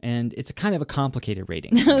 And it's a kind of a complicated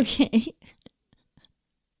rating. Okay.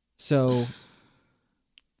 So,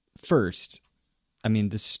 first, I mean,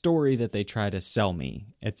 the story that they try to sell me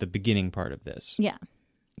at the beginning part of this. Yeah.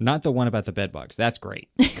 Not the one about the bedbugs. That's great.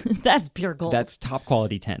 That's pure gold. That's top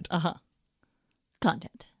quality tent.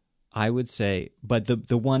 Content. I would say, but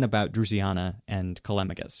the one about Drusiana and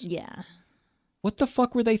Telemachus. Yeah. What the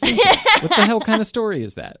fuck were they thinking? What the hell kind of story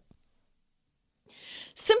is that?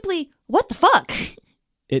 Simply, what the fuck?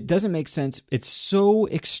 It doesn't make sense. It's so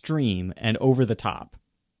extreme and over the top.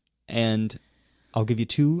 And I'll give you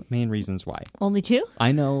two main reasons why. Only two?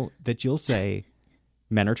 I know that you'll say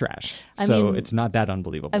men are trash. I so mean, it's not that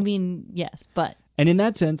unbelievable. I mean, yes, but... And in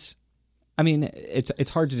that sense, I mean, it's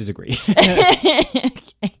hard to disagree. Okay.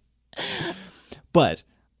 But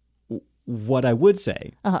what I would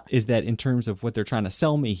say is that in terms of what they're trying to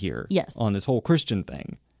sell me here on this whole Christian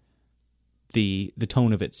thing, the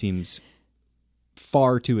tone of it seems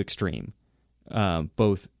far too extreme,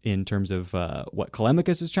 both in terms of what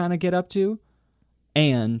Telemachus is trying to get up to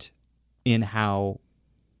and in how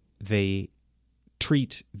they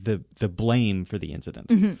treat the blame for the incident.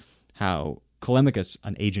 Mm-hmm. How Telemachus,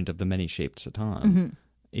 an agent of the many-shaped Satan,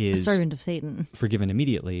 is a servant of Satan, forgiven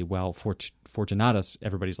immediately, while Fortunatus,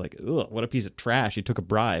 everybody's like, ugh, what a piece of trash, he took a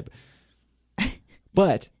bribe.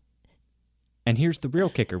 But, and here's the real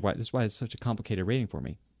kicker, this is why it's such a complicated rating for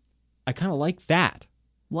me. I kind of like that.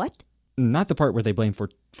 What? Not the part where they blame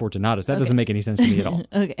Fortunatus. That doesn't make any sense to me at all.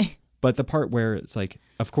 Okay. But the part where it's like,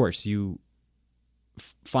 of course, you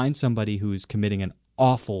find somebody who's committing an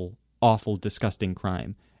awful, awful, disgusting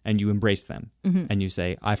crime, and you embrace them, and you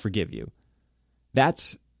say, I forgive you.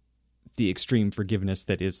 That's the extreme forgiveness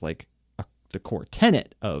that is like the core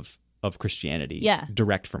tenet of Christianity,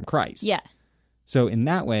 direct from Christ. Yeah. So in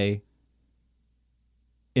that way,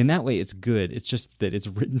 it's good. It's just that it's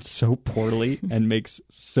written so poorly and makes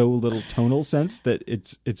so little tonal sense that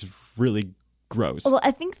it's really gross. Well, I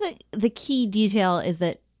think that the key detail is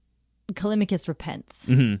that Callimachus repents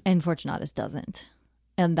and Fortunatus doesn't.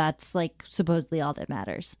 And that's like supposedly all that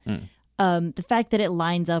matters. The fact that it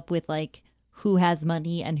lines up with like who has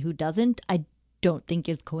money and who doesn't, I don't think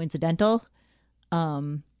is coincidental.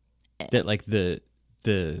 That like the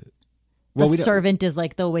servant is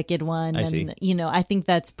like the wicked one. I see. I think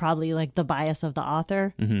that's probably like the bias of the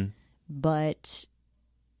author. But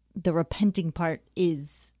the repenting part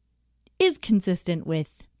is consistent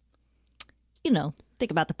with,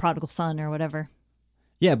 think about the prodigal son or whatever.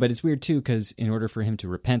 Yeah, but it's weird too because in order for him to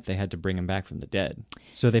repent, they had to bring him back from the dead.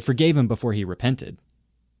 So they forgave him before he repented.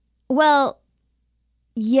 Well,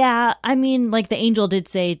 yeah, I mean, like the angel did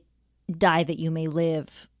say, die that you may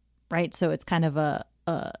live, right? So it's kind of a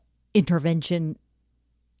intervention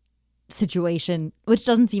situation, which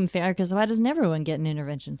doesn't seem fair because why doesn't everyone get an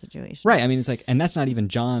intervention situation? Right. I mean, it's like, and that's not even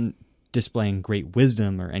John displaying great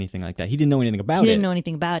wisdom or anything like that. He didn't know anything about it. He didn't know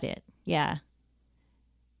anything about it. Yeah.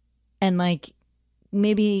 And like,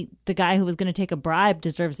 maybe the guy who was going to take a bribe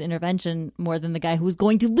deserves intervention more than the guy who was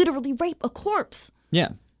going to literally rape a corpse. Yeah.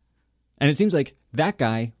 And it seems like that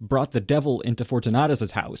guy brought the devil into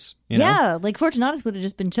Fortunatus's house. Yeah, like Fortunatus would have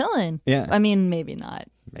just been chilling. Yeah. I mean, maybe not.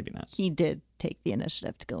 Maybe not. He did take the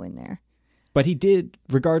initiative to go in there. But he did,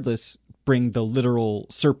 regardless, bring the literal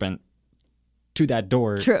serpent to that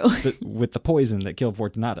door. True. With the poison that killed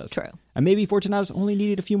Fortunatus. True. And maybe Fortunatus only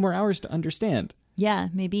needed a few more hours to understand. Yeah,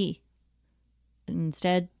 maybe.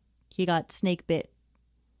 Instead, he got snake bit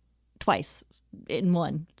twice in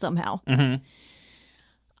one somehow.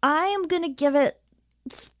 I am going to give it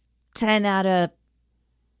 10 out of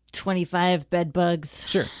 25 bedbugs.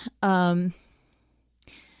 Sure.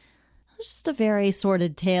 It's just a very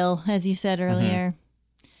sordid tale, as you said earlier.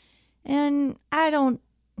 And I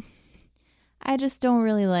just don't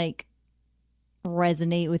really like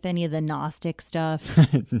resonate with any of the Gnostic stuff.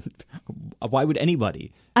 Why would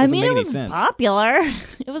anybody? I mean, it make any was sense. popular.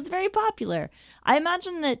 It was very popular. I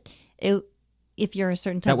imagine that if you're a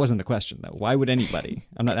certain type... That wasn't the question, though. Why would anybody?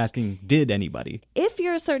 I'm not asking, did anybody? If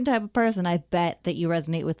you're a certain type of person, I bet that you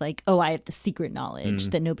resonate with like, oh, I have the secret knowledge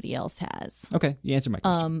that nobody else has. Okay, you answered my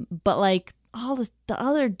question. But like all the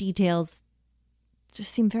other details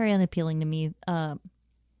just seem very unappealing to me. I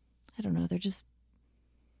don't know. They just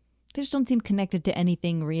don't seem connected to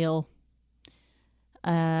anything real.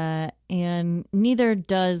 And neither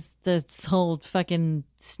does this whole fucking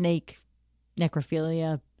snake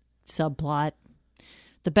necrophilia subplot.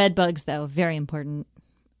 The bedbugs, though, very important.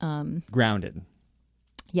 Grounded.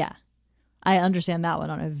 Yeah. I understand that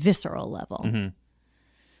one on a visceral level.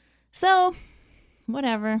 So,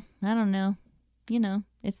 whatever. I don't know.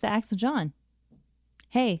 It's the Axe of John.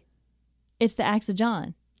 Hey, it's the Axe of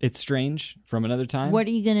John. It's strange from another time. What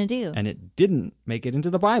are you going to do? And it didn't make it into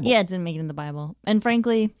the Bible. Yeah, it didn't make it in the Bible. And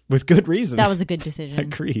frankly... With good reason. That was a good decision.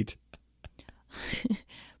 Agreed.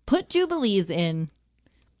 Put Jubilees in.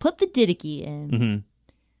 Put the Didache in.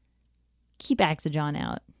 Keep Axe of John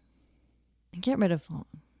out. And get rid of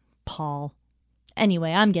Paul.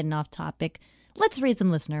 Anyway, I'm getting off topic. Let's read some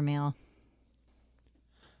listener mail.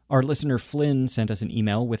 Our listener Flynn sent us an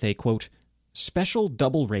email with a, quote, special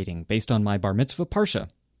double rating based on my bar mitzvah parsha.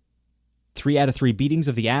 3 out of 3 beatings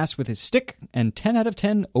of the ass with his stick, and 10 out of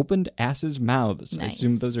 10 opened asses' mouths. Nice. I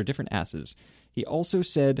assume those are different asses. He also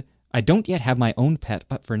said, I don't yet have my own pet,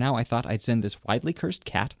 but for now I thought I'd send this widely cursed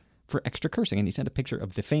cat for extra cursing. And he sent a picture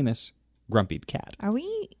of the famous Grumpy Cat. Are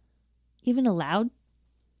we even allowed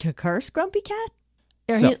to curse Grumpy Cat?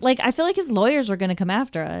 I feel like his lawyers are going to come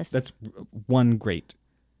after us. That's one great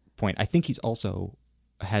point. I think he's also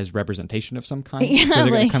has representation of some kind. Yeah, so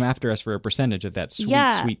they're going to come after us for a percentage of that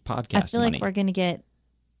sweet podcast money. I feel like we're going to get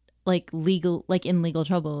in legal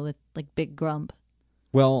trouble with like Big Grump.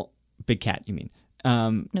 Well, Big Cat, you mean?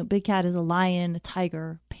 No, Big Cat is a lion, a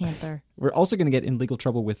tiger, panther. We're also going to get in legal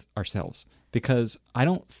trouble with ourselves because I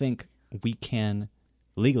don't think we can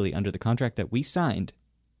legally, under the contract that we signed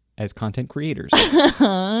as content creators.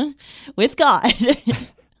 With God.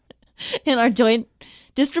 In our joint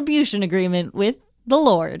distribution agreement with the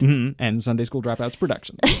Lord. And Sunday School Dropouts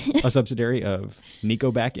Productions, a subsidiary of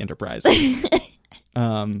Niko Back Enterprises.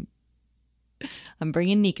 I'm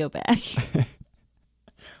bringing Niko back.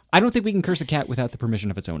 I don't think we can curse a cat without the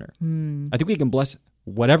permission of its owner. I think we can bless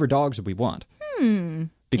whatever dogs we want.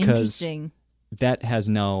 Because interesting. That has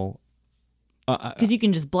no... Because you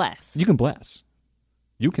can just bless. You can bless.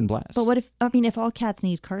 You can bless. But what if all cats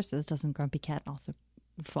need curses, doesn't Grumpy Cat also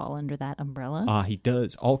fall under that umbrella? He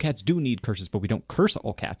does. All cats do need curses, but we don't curse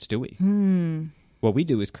all cats, do we? What we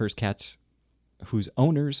do is curse cats whose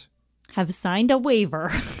owners have signed a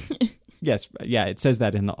waiver. Yes. Yeah, it says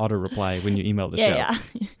that in the auto reply when you email the show. Yeah.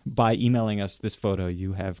 By emailing us this photo,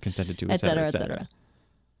 you have consented to, et cetera, et cetera. et cetera.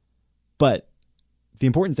 But the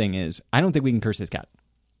important thing is, I don't think we can curse his cat.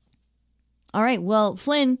 All right. Well,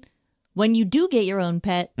 Flynn, when you do get your own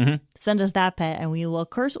pet, send us that pet and we will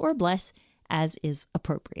curse or bless as is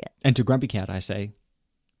appropriate. And to Grumpy Cat, I say,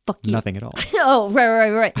 fuck you. Nothing at all. Oh,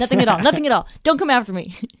 right. Nothing at all. Nothing at all. Don't come after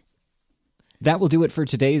me. That will do it for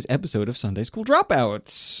today's episode of Sunday School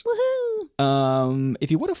Dropouts. Woohoo!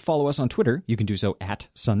 If you want to follow us on Twitter, you can do so at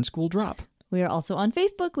SunSchoolDrop. We are also on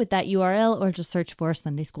Facebook with that URL, or just search for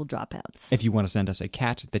Sunday School Dropouts. If you want to send us a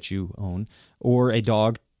cat that you own, or a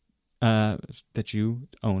dog that you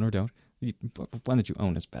own or don't, one that you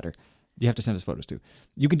own is better. You have to send us photos too.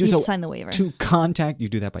 You can do so. Sign the waiver. To contact, you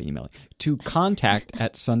do that by emailing. To contact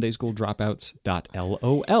at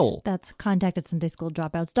SundaySchoolDropouts.lol. That's contact at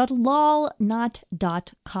SundaySchoolDropouts.lol, not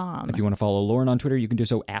 .com. If you want to follow Lauren on Twitter, you can do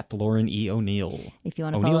so at Lauren E. O'Neill. If you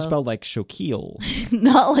want to O'Neill follow... spelled like Shokeel.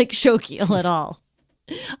 Not like Shokeel at all.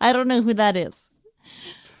 I don't know who that is.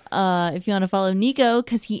 If you want to follow Niko,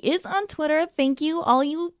 because he is on Twitter, thank you, all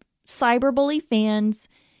you cyberbully fans.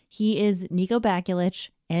 He is Niko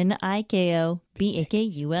Bakulich,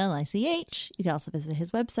 NikoBakulich. You can also visit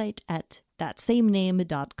his website at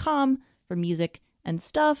thatsamename.com for music and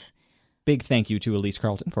stuff. Big thank you to Elise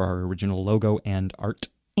Carlton for our original logo and art.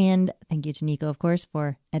 And thank you to Niko, of course,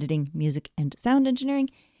 for editing, music, and sound engineering.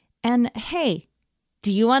 And hey,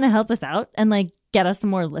 do you want to help us out and get us some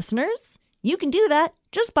more listeners? You can do that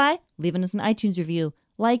just by leaving us an iTunes review,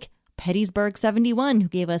 like Pettysburg71, who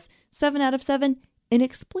gave us 7 out of 7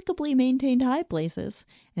 inexplicably maintained high places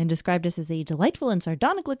and described us as a delightful and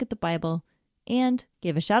sardonic look at the Bible, and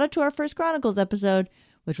gave a shout out to our first Chronicles episode,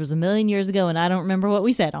 which was 1,000,000 years ago, and I don't remember what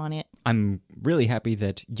we said on it. I'm really happy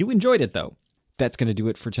that you enjoyed it, though. That's going to do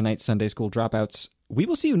it for tonight's Sunday School Dropouts. We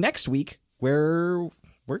will see you next week, where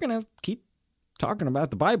we're going to keep talking about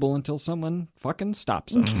the Bible until someone fucking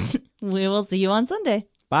stops us. We will see you on Sunday.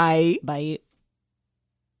 Bye. Bye.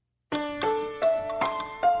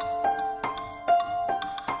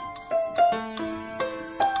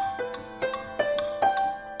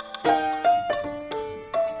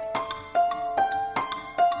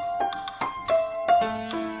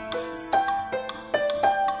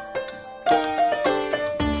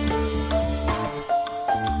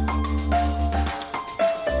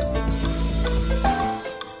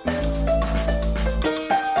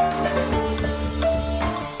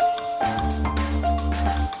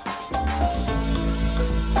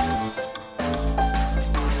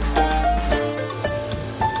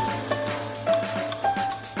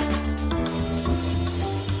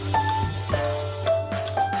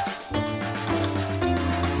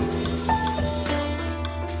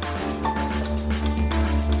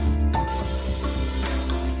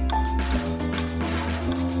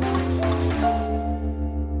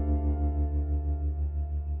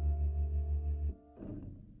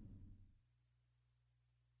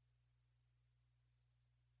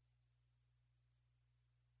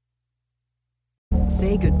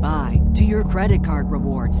 Say goodbye to your credit card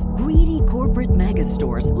rewards. Greedy corporate mega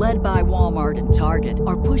stores, led by Walmart and Target,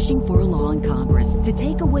 are pushing for a law in Congress to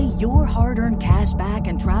take away your hard-earned cash back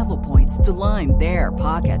and travel points to line their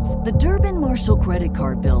pockets. The Durbin-Marshall credit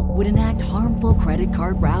card bill would enact harmful credit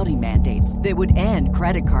card routing mandates that would end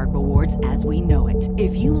credit card rewards as we know it.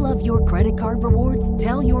 If you love your credit card rewards,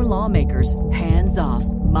 tell your lawmakers, hands off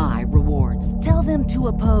my rewards. Tell them to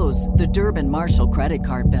oppose the Durbin-Marshall credit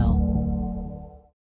card bill.